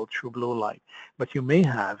visible through blue light. But you may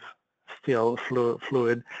have still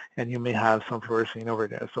fluid, and you may have some fluorescence over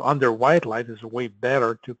there. So under white light is way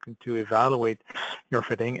better to evaluate your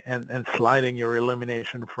fitting, and sliding your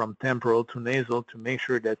illumination from temporal to nasal to make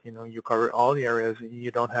sure that you cover all the areas.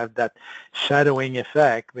 You don't have that shadowing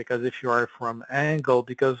effect, because if you are from angle,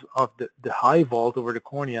 because of the high vault over the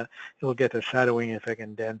cornea, you'll get a shadowing effect,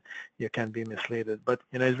 and then you can be misled. But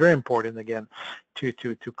it's very important, again, to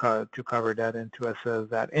cover that and to assess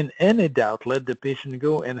that. In any doubt, let the patient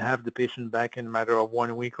go and have the patient back in a matter of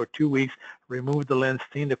 1 week or 2 weeks. Remove the lens,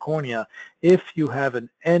 stain the cornea. If you have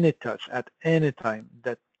any touch at any time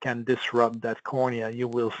that can disrupt that cornea, you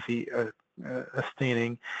will see a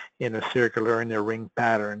staining in a circular, in a ring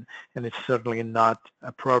pattern, and it's certainly not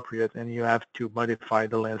appropriate, and you have to modify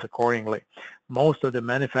the lens accordingly. Most of the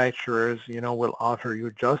manufacturers, will offer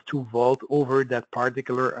you just to vault over that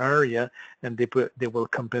particular area, and they will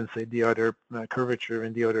compensate the other curvature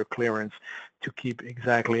and the other clearance to keep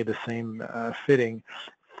exactly the same fitting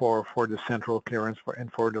for the central clearance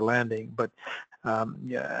and for the landing. But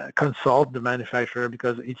consult the manufacturer,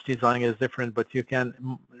 because each design is different, but you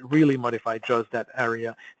can really modify just that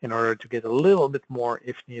area in order to get a little bit more,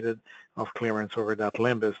 if needed, of clearance over that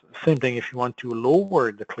limbus. Same thing if you want to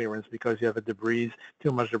lower the clearance because you have a debris, too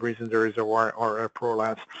much debris in the reservoir or a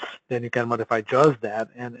prolapse, then you can modify just that,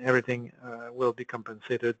 and everything will be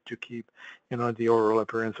compensated to keep the overall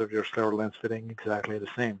appearance of your scleral lens fitting exactly the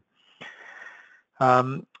same.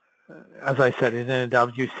 As I said, in any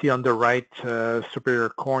doubt, you see on the right superior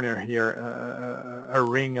corner here a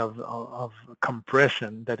ring of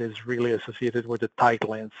compression that is really associated with a tight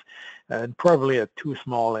lens, and probably a too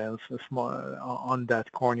small lens. On that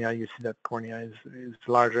cornea, you see that cornea is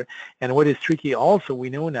larger. And what is tricky also, we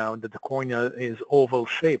know now that the cornea is oval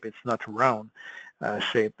shape; it's not round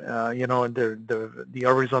shape. The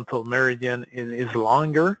horizontal meridian is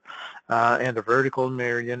longer, and the vertical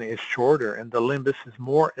meridian is shorter, and the limbus is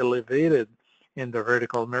more elevated in the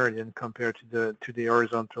vertical meridian compared to the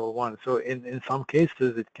horizontal one. So in some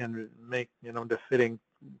cases, it can make the fitting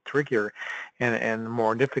trickier and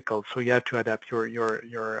more difficult. So you have to adapt your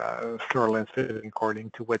scleral lens fitting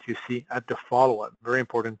according to what you see at the follow-up. Very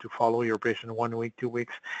important to follow your patient 1 week, 2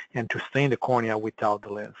 weeks, and to stain the cornea without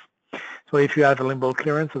the lens. So if you have a limbal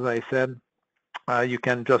clearance, as I said, you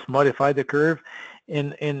can just modify the curve.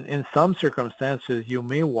 In some circumstances, you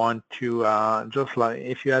may want to, just like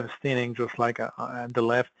if you have staining, just like at the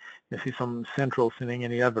left, you see some central staining,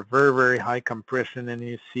 and you have a very, very high compression, and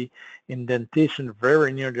you see indentation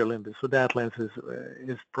very near the limbus. So that lens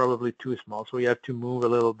is probably too small. So you have to move a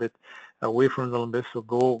little bit away from the limbus, so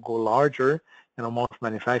go larger. Most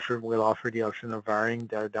manufacturers will offer the option of varying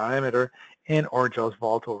their diameter and or just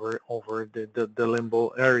vault over the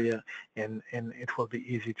limbal area, and it will be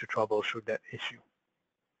easy to troubleshoot that issue.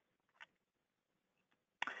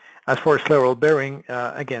 As for scleral bearing,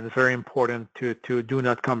 again, it's very important to do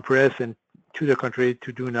not compress, and to the contrary,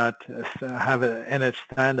 to do not have an NH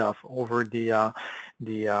standoff over the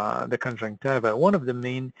conjunctiva. One of the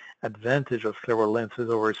main advantages of scleral lenses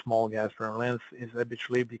over small gas bearing lens is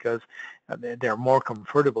habitually because they're more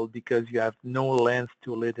comfortable, because you have no lens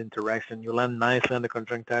to lid interaction. You land nicely on the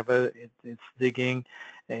conjunctiva, it's digging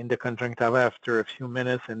in the conjunctiva after a few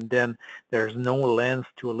minutes, and then there's no lens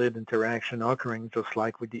to lid interaction occurring, just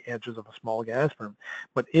like with the edges of a small gas bearing.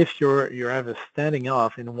 But if you have a standing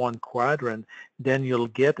off in one quadrant, then you'll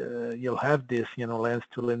have this lens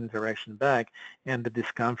to lid interaction back, and the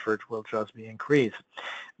discomfort will just be increased.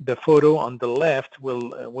 The photo on the left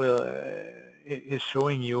is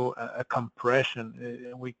showing you a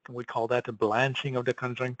compression. We call that a blanching of the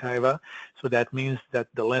conjunctiva. So that means that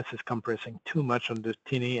the lens is compressing too much on the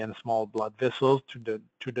teeny and small blood vessels to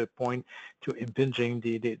the point to impinging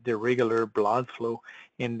the regular blood flow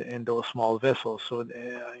in those small vessels. So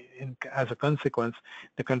as a consequence,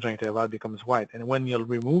 the conjunctiva becomes white. And when you'll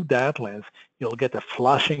remove that lens, you'll get a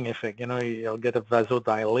flushing effect. You'll get a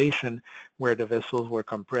vasodilation where the vessels were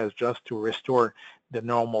compressed just to restore the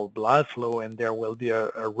normal blood flow, and there will be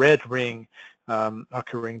a red ring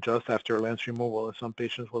occurring just after lens removal, and some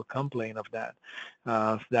patients will complain of that.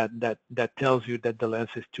 That tells you that the lens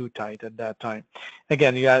is too tight at that time.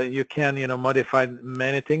 Again, you can modify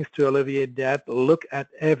many things to alleviate that. Look at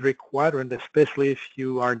every quadrant, especially if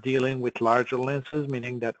you are dealing with larger lenses,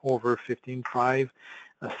 meaning that over 15.5.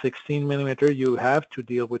 16 millimeter, you have to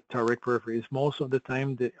deal with toric peripheries. Most of the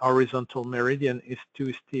time, the horizontal meridian is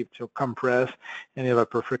too steep, so compress, and you have a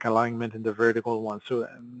perfect alignment in the vertical one. So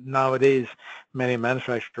nowadays, many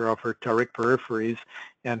manufacturers offer toric peripheries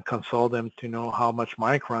and consult them to know how much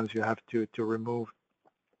microns you have to remove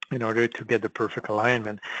in order to get the perfect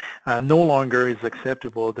alignment. No longer is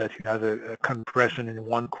acceptable that you have a compression in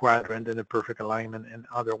one quadrant and a perfect alignment in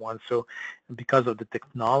other ones. So because of the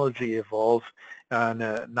technology evolves, and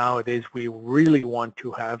nowadays we really want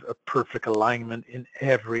to have a perfect alignment in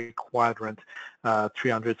every quadrant,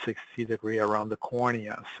 360 degree around the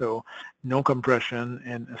cornea. So no compression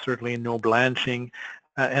and certainly no blanching.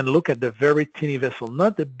 And look at the very teeny vessel,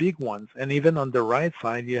 not the big ones. And even on the right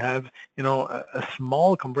side, you have, a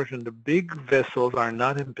small compression. The big vessels are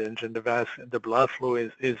not impinged, and the blood flow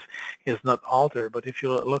is not altered. But if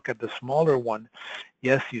you look at the smaller one,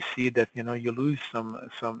 yes, you see that you lose some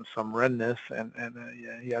redness, and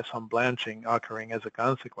you have some blanching occurring as a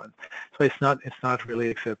consequence. So it's not really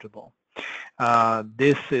acceptable.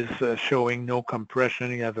 This is showing no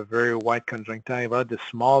compression. You have a very wide conjunctiva. The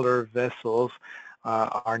smaller vessels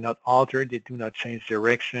are not altered, they do not change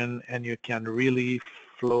direction, and you can really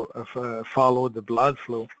follow the blood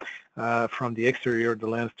flow from the exterior of the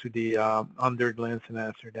lens to the under the lens, and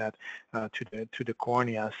after that to the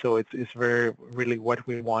cornea. So it's really what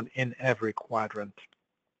we want in every quadrant.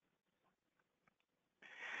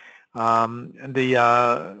 And the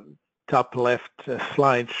top left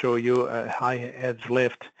slide show you a high edge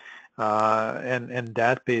lift. And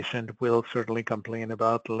that patient will certainly complain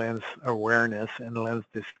about lens awareness and lens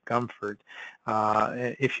discomfort.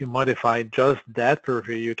 If you modify just that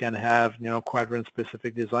periphery, you can have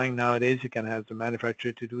quadrant-specific design. Nowadays, you can have the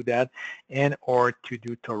manufacturer to do that, and or to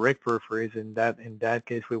do toric peripheries. In that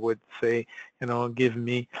case, we would say, give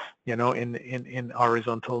me, in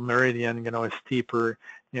horizontal meridian, a steeper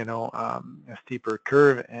a steeper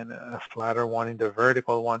curve and a flatter one in the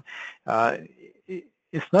vertical one.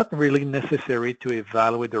 It's not really necessary to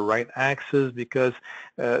evaluate the right axis, because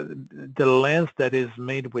the lens that is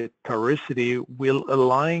made with toricity will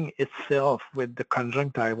align itself with the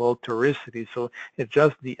conjunctival toricity. So it's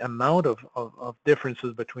just the amount of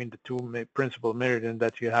differences between the two principal meridians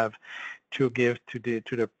that you have to give to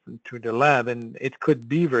the lab, and it could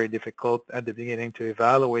be very difficult at the beginning to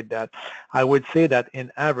evaluate that. I would say that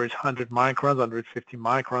in average 100 microns, 150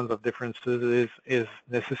 microns of differences is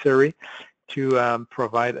necessary to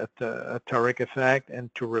provide a toric effect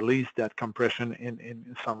and to release that compression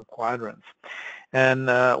in some quadrants. And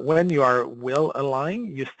when you are well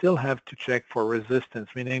aligned, you still have to check for resistance,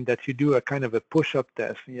 meaning that you do a kind of a push-up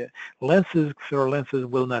test. Lenses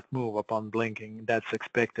will not move upon blinking. That's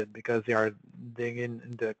expected because they are digging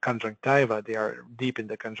in the conjunctiva. They are deep in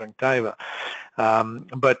the conjunctiva.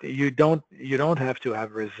 But you don't have to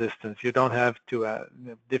have resistance. You don't have to have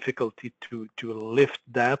difficulty to lift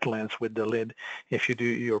that lens with the lid if you do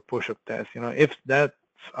your push-up test. If that's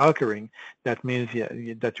occurring, that means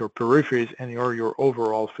that your peripheries and your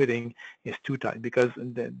overall fitting is too tight, because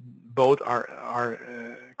both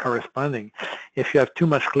are corresponding. If you have too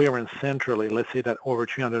much clearance centrally, let's say that over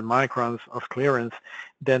 300 microns of clearance,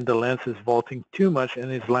 then the lens is vaulting too much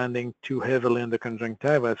and is landing too heavily in the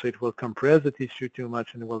conjunctiva, so it will compress the tissue too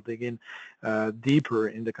much and it will dig in deeper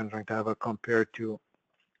in the conjunctiva compared to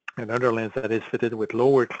another lens that is fitted with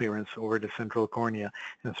lower clearance over the central cornea,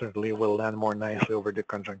 and certainly will land more nicely over the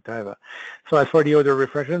conjunctiva. So as for the other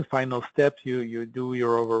refractions, final step, you do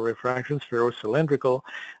your over refractions, spherocylindrical.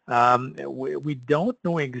 We don't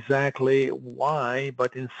know exactly why,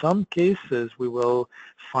 but in some cases we will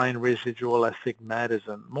find residual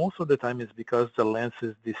astigmatism. Most of the time it's because the lens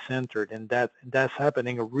is decentered, and that's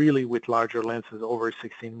happening really with larger lenses over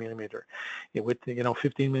 16 millimeter. With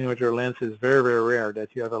 15 millimeter lens is very, very rare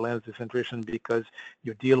that you have a lens decentration, because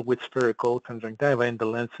you deal with spherical conjunctiva and the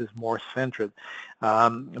lens is more centered.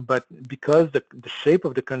 But because the shape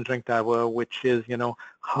of the conjunctiva, which is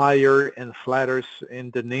higher and flatter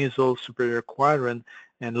in the nasal superior quadrant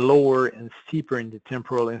and lower and steeper in the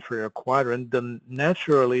temporal inferior quadrant, then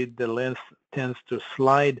naturally the lens tends to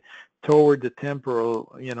slide toward the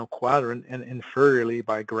temporal, quadrant and inferiorly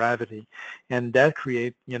by gravity, and that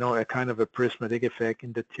creates, a kind of a prismatic effect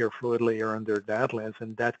in the tear fluid layer under that lens,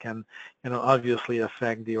 and that can, obviously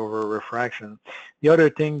affect the over refraction. The other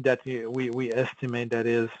thing that we estimate that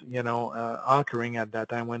is, occurring at that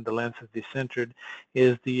time when the lens is decentered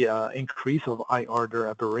is the increase of eye order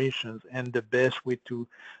aberrations, and the best way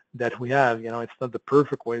that we have, it's not the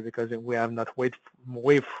perfect way because we have not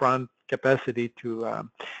wavefront capacity to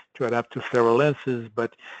adapt to scleral lenses,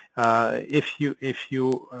 but if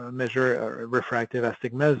you measure refractive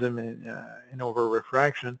astigmatism in over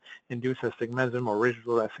refraction, induced astigmatism or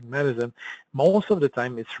residual astigmatism, most of the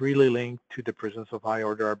time it's really linked to the presence of eye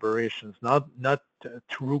order aberrations, not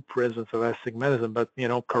true presence of astigmatism, but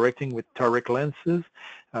correcting with toric lenses,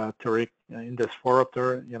 toric in the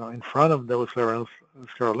sphoropter, in front of those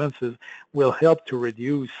scleral lenses will help to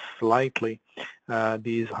reduce slightly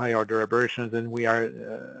these high order aberrations, and we are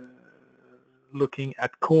looking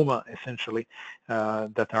at coma essentially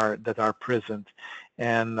that are present,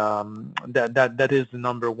 and that is the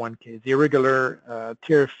number one case. The irregular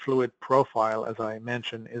tear fluid profile, as I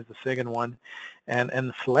mentioned, is the second one,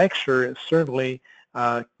 and flexure certainly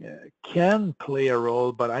can play a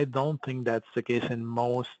role, but I don't think that's the case in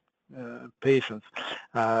most patients.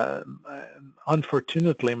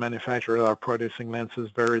 Unfortunately, manufacturers are producing lenses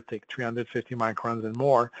very thick, 350 microns and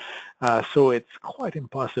more, so it's quite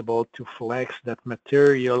impossible to flex that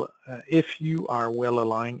material if you are well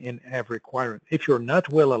aligned in every quadrant. If you're not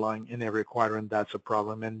well aligned in every quadrant, that's a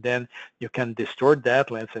problem, and then you can distort that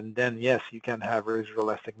lens, and then yes, you can have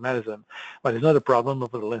residual astigmatism, but it's not a problem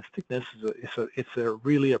of the lens thickness. It's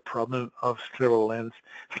really a problem of scleral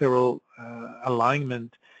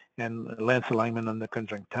alignment and lens alignment on the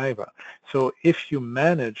conjunctiva. So if you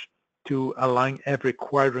manage to align every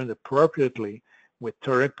quadrant appropriately with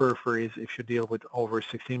toric peripheries, if you deal with over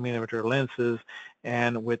 16 millimeter lenses,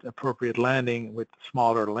 and with appropriate landing with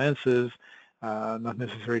smaller lenses, not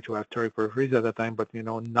necessary to have toric peripheries at that time, but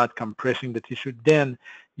not compressing the tissue, then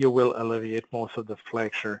you will alleviate most of the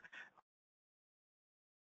flexure,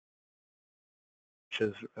 which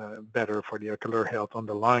is better for the ocular health on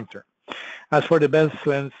the long term. As for the best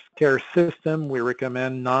lens care system, we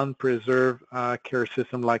recommend non-preserved care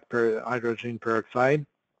system like hydrogen peroxide.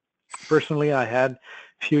 Personally, I had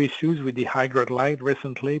few issues with the high-grade light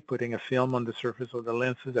recently, putting a film on the surface of the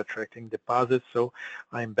lenses, attracting deposits, so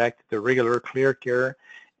I'm back to the regular clear care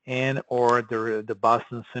and or the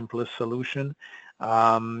Boston Simplest solution.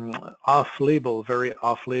 Off-label, very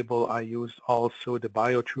off-label, I use also the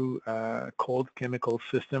BioTrue cold chemical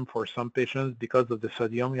system for some patients because of the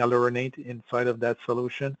sodium hyaluronate inside of that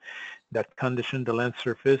solution that condition the lens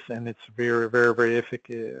surface, and it's very, very, very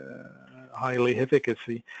highly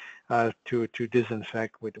efficacy to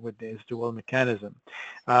disinfect with this dual mechanism.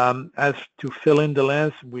 As to fill in the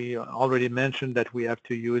lens, we already mentioned that we have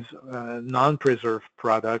to use non-preserved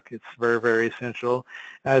product. It's very, very essential,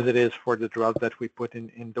 as it is for the drops that we put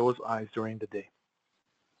in those eyes during the day.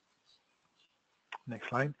 Next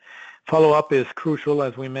slide. Follow-up is crucial,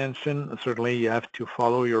 as we mentioned. Certainly, you have to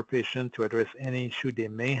follow your patient to address any issue they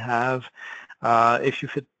may have. If you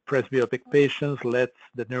fit presbyopic patients, let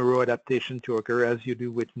the neuroadaptation to occur as you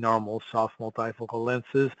do with normal soft multifocal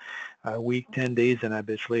lenses. Week, 10 days, and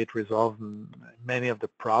habitually it resolves many of the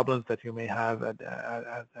problems that you may have at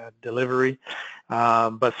delivery.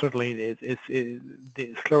 But certainly, the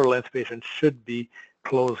scleral lens patient should be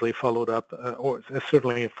closely followed up, or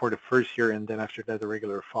certainly for the first year, and then after that, a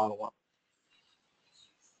regular follow-up.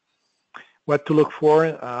 What to look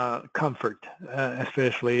for? Comfort,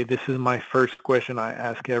 especially. This is my first question I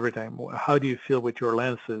ask every time. How do you feel with your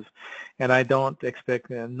lenses? And I don't expect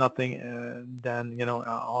nothing than,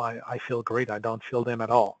 oh, I feel great. I don't feel them at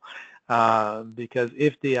all. Because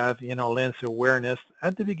if they have, lens awareness,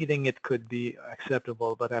 at the beginning it could be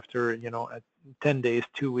acceptable, but after, 10 days,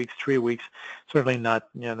 2 weeks, 3 weeks, certainly not,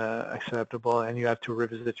 acceptable, and you have to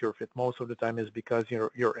revisit your fit. Most of the time is because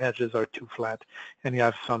your edges are too flat, and you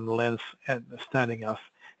have some lens standing off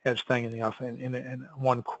in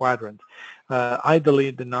one quadrant.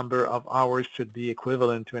 Ideally, the number of hours should be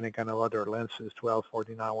equivalent to any kind of other lenses, 12,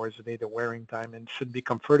 14 hours a day, the wearing time, and should be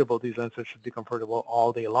comfortable. These lenses should be comfortable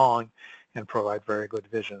all day long and provide very good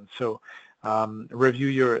vision. So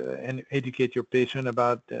review and educate your patient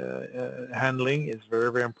about handling is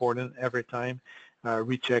very, very important every time.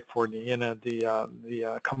 Recheck for the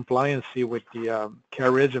compliancy with the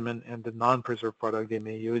care regimen and the non-preserved product they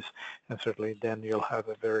may use, and certainly then you'll have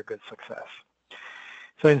a very good success.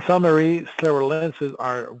 So in summary, Scleral lenses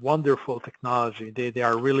are wonderful technology. They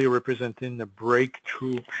are really representing the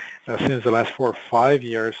breakthrough since the last 4 or 5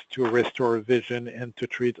 years to restore vision and to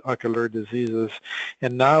treat ocular diseases.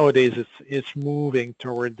 And nowadays it's moving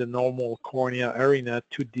toward the normal cornea arena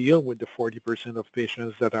to deal with the 40% of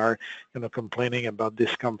patients that are complaining about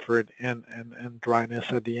discomfort and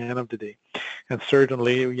dryness at the end of the day. And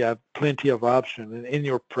certainly you have plenty of options. And in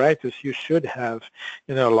your practice, you should have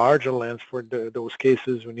a larger lens for those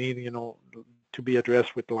cases who need to be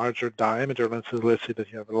addressed with larger diameter lenses. Let's say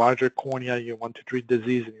that you have a larger cornea, you want to treat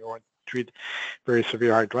disease and you want to treat very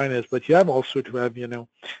severe eye dryness, but you have also to have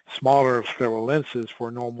smaller scleral lenses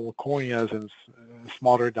for normal corneas and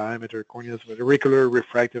smaller diameter corneas with auricular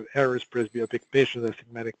refractive errors, presbyopic patients,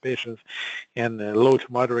 astigmatic patients, and low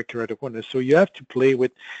to moderate keratoconus. So you have to play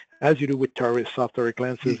with, as you do with soft toric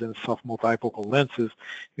lenses and soft multifocal lenses,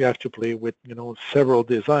 you have to play with several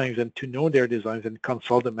designs and to know their designs and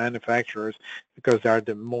consult the manufacturers because they are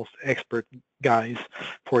the most expert guys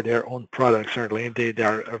for their own products. Certainly, they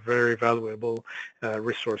are a very valuable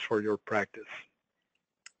resource for your practice.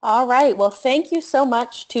 All right. Well, thank you so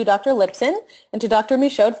much to Dr. Lipson and to Dr.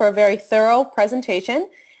 Michaud for a very thorough presentation.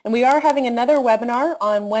 And we are having another webinar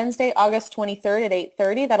on Wednesday, August 23rd at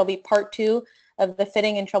 8:30. That'll be part 2 of the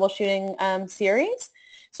fitting and troubleshooting series.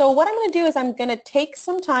 So what I'm going to do is I'm going to take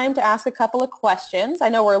some time to ask a couple of questions. I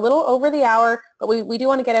know we're a little over the hour, but we do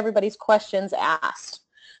want to get everybody's questions asked.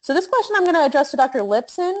 So this question I'm going to address to Dr.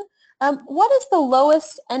 Lipson. What is the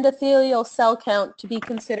lowest endothelial cell count to be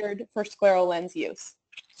considered for scleral lens use?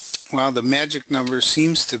 Well, the magic number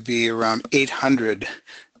seems to be around 800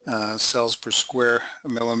 cells per square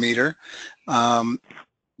millimeter.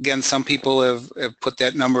 Again, some people have put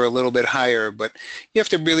that number a little bit higher, but you have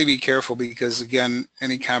to really be careful because, again,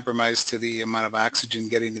 any compromise to the amount of oxygen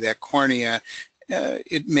getting to that cornea,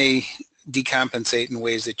 it may decompensate in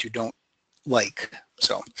ways that you don't like.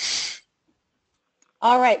 So.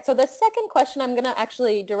 All right, so the second question I'm going to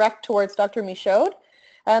actually direct towards Dr. Michaud.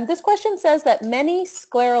 This question says that many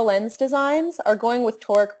scleral lens designs are going with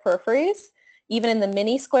toric peripheries, even in the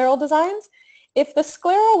mini scleral designs. If the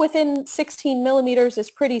scleral within 16 millimeters is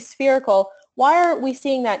pretty spherical, why aren't we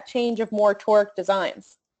seeing that change of more toric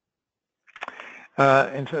designs?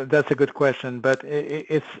 And so that's a good question, but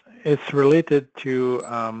it's related to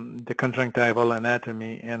the conjunctival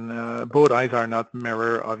anatomy, and both eyes are not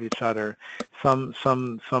mirror of each other. Some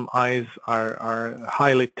eyes are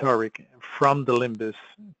highly toric from the limbus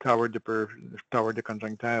toward the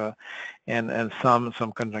conjunctiva, and some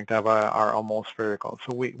conjunctiva are almost spherical.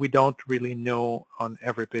 So we don't really know on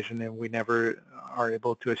every patient, and we never are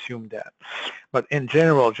able to assume that. But in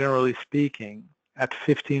general, generally speaking, at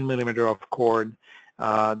 15 millimeter of cord,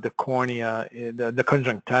 the cornea, the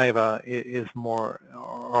conjunctiva is more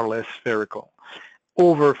or less spherical.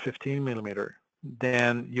 Over 15 millimeter,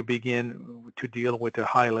 then you begin to deal with a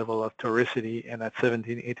high level of toricity, and at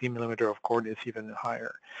 17, 18 millimeter of cord is even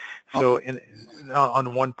higher. So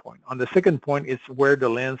on one point. On the second point, it's where the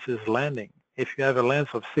lens is landing. If you have a lens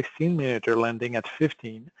of 16 millimeter landing at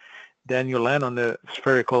 15, then you land on the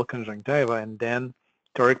spherical conjunctiva, and then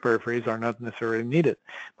toric peripheries are not necessarily needed.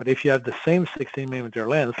 But if you have the same 16 millimeter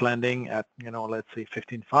lens landing at, let's say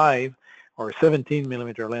 15.5, or 17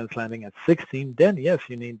 millimeter lens landing at 16, then yes,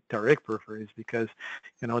 you need toric peripheries because,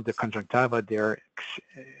 the conjunctiva there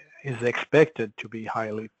is expected to be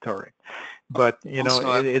highly toric. But,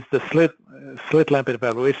 it's the slit lamp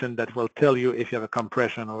evaluation that will tell you if you have a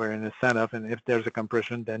compression over in the stand-up, and if there's a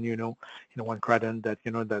compression, then one craton that,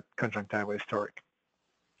 that conjunctiva is toric.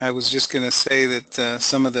 I was just going to say that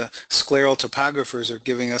some of the scleral topographers are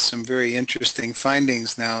giving us some very interesting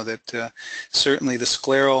findings now that certainly the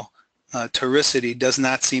scleral toricity does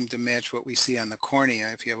not seem to match what we see on the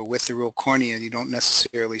cornea. If you have a width the rule cornea, you don't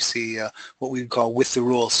necessarily see what we would call width the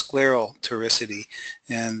rule scleral toricity.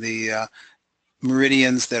 And the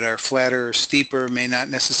meridians that are flatter or steeper may not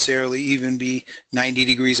necessarily even be 90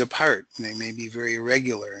 degrees apart. They may be very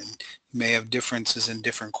irregular and may have differences in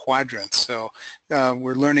different quadrants. So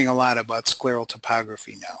we're learning a lot about scleral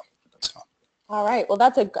topography now. So. All right. Well,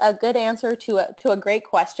 that's a good answer to a great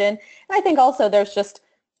question. And I think also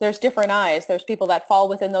there's different eyes. There's people that fall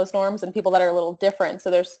within those norms and people that are a little different. So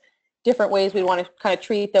there's different ways we want to kind of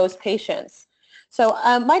treat those patients. So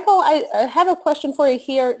Michael, I have a question for you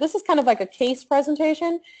here. This is kind of like a case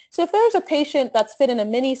presentation. So if there's a patient that's fit in a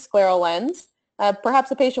mini scleral lens,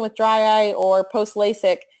 perhaps a patient with dry eye or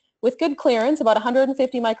post-LASIK with good clearance, about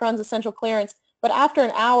 150 microns of central clearance, but after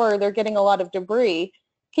an hour they're getting a lot of debris,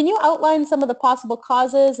 can you outline some of the possible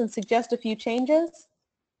causes and suggest a few changes?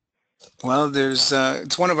 Well,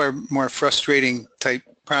 it's one of our more frustrating type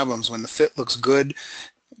problems when the fit looks good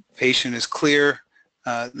patient is clear,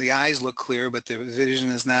 the eyes look clear, but the vision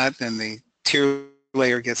is not, and the tear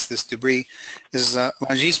layer gets this debris. As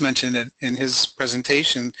Langis mentioned in his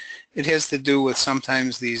presentation, it has to do with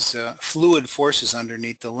sometimes these fluid forces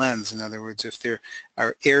underneath the lens. In other words, if there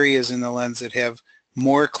are areas in the lens that have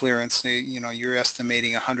more clearance, say, you're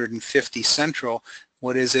estimating 150 central,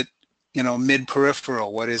 what is it,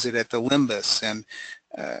 mid-peripheral, what is it at the limbus? And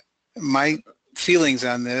my feelings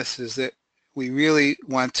on this is that we really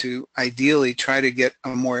want to ideally try to get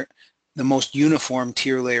the most uniform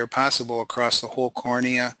tear layer possible across the whole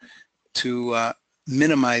cornea to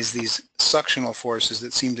minimize these suctional forces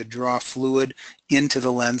that seem to draw fluid into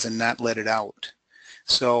the lens and not let it out.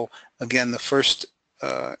 So again, the first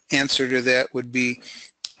answer to that would be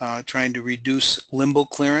trying to reduce limbal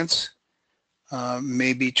clearance,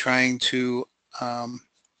 maybe trying to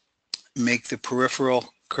make the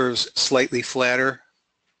peripheral curves slightly flatter,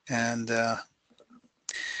 and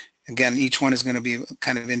again, each one is going to be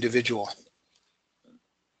kind of individual.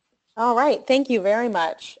 All right, thank you very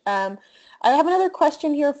much. I have another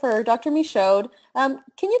question here for Dr. Michaud. Can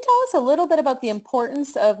you tell us a little bit about the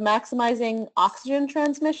importance of maximizing oxygen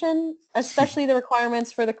transmission, especially the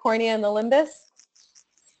requirements for the cornea and the limbus?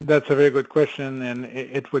 That's a very good question, and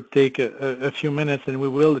it would take a few minutes, and we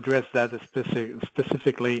will address that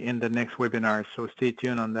specifically in the next webinar, so stay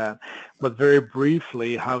tuned on that. But very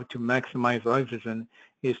briefly, how to maximize oxygen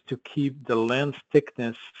is to keep the lens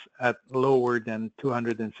thickness at lower than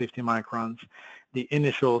 250 microns, the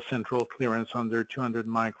initial central clearance under 200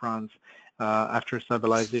 microns after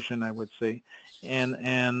stabilization, I would say, and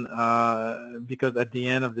because at the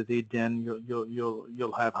end of the day, then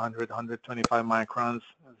you'll have 125 microns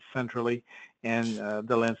centrally, and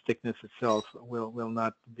the lens thickness itself will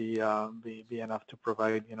not be enough to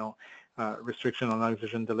provide restriction on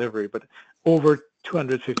oxygen delivery. But over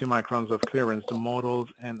 250 microns of clearance, the models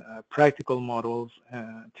and practical models,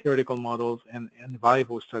 theoretical models, and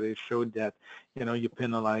vivo studies showed that you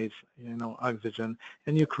penalize oxygen,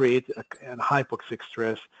 and you create a hypoxic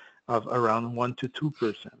stress of around 1 to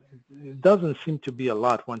 2%. It doesn't seem to be a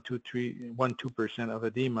lot, 1-2% of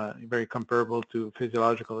edema, very comparable to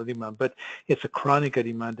physiological edema, but it's a chronic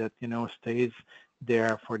edema that stays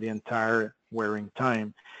there for the entire wearing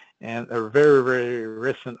time. And a very, very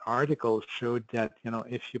recent article showed that,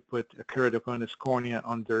 if you put a keratoconus cornea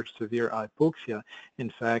under severe hypoxia,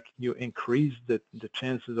 in fact, you increase the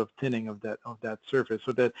chances of thinning of that surface.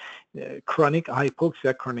 So that chronic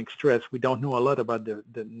hypoxia, chronic stress, we don't know a lot about the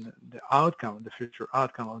outcome, the future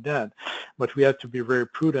outcome of that, but we have to be very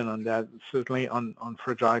prudent on that, certainly on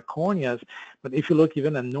fragile corneas. But if you look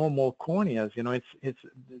even at normal corneas,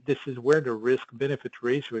 this is where the risk-benefit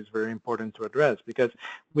ratio is very important to address, because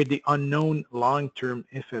with the unknown long-term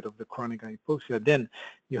effect of the chronic hypoxia, then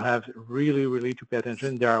you have really to pay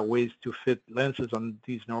attention. There are ways to fit lenses on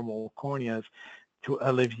these normal corneas to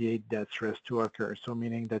alleviate that stress to occur. So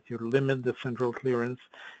meaning that you limit the central clearance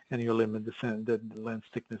and you limit the lens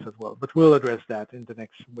thickness as well. But we'll address that in the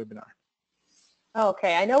next webinar.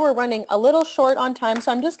 Okay, I know we're running a little short on time,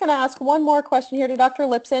 so I'm just going to ask one more question here to Dr.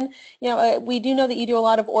 Lipson. We do know that you do a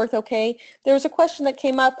lot of ortho-K. There's a question that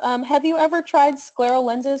came up. Have you ever tried scleral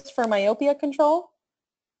lenses for myopia control?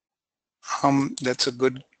 That's a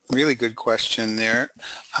really good question there.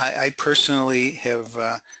 I personally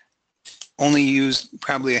have only used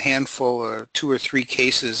probably a handful or 2 or 3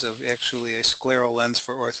 cases of actually a scleral lens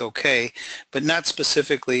for ortho-K, but not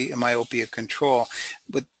specifically a myopia control.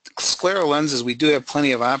 But scleral lenses, we do have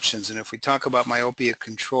plenty of options, and if we talk about myopia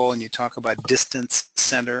control and you talk about distance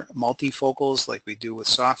center multifocals like we do with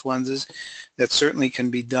soft lenses, that certainly can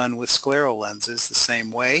be done with scleral lenses the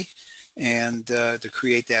same way, and to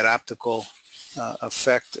create that optical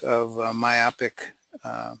effect of myopic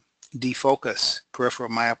defocus, peripheral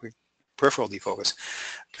defocus.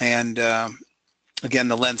 And again,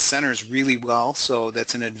 the lens centers really well, so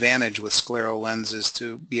that's an advantage with scleral lenses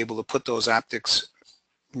to be able to put those optics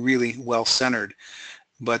really well centered.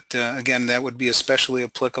 But again, that would be especially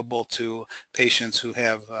applicable to patients who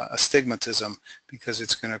have astigmatism, because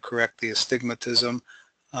it's going to correct the astigmatism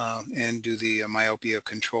and do the myopia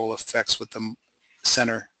control effects with the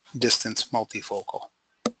center distance multifocal.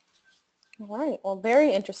 All right, well,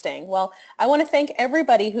 very interesting. Well, I want to thank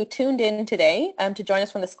everybody who tuned in today to join us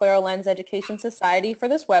from the Scleral Lens Education Society for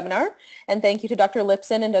this webinar. And thank you to Dr.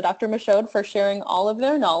 Lipson and to Dr. Michaud for sharing all of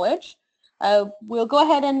their knowledge. We'll go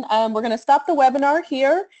ahead and we're going to stop the webinar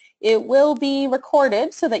here. It will be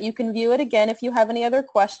recorded so that you can view it again if you have any other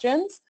questions.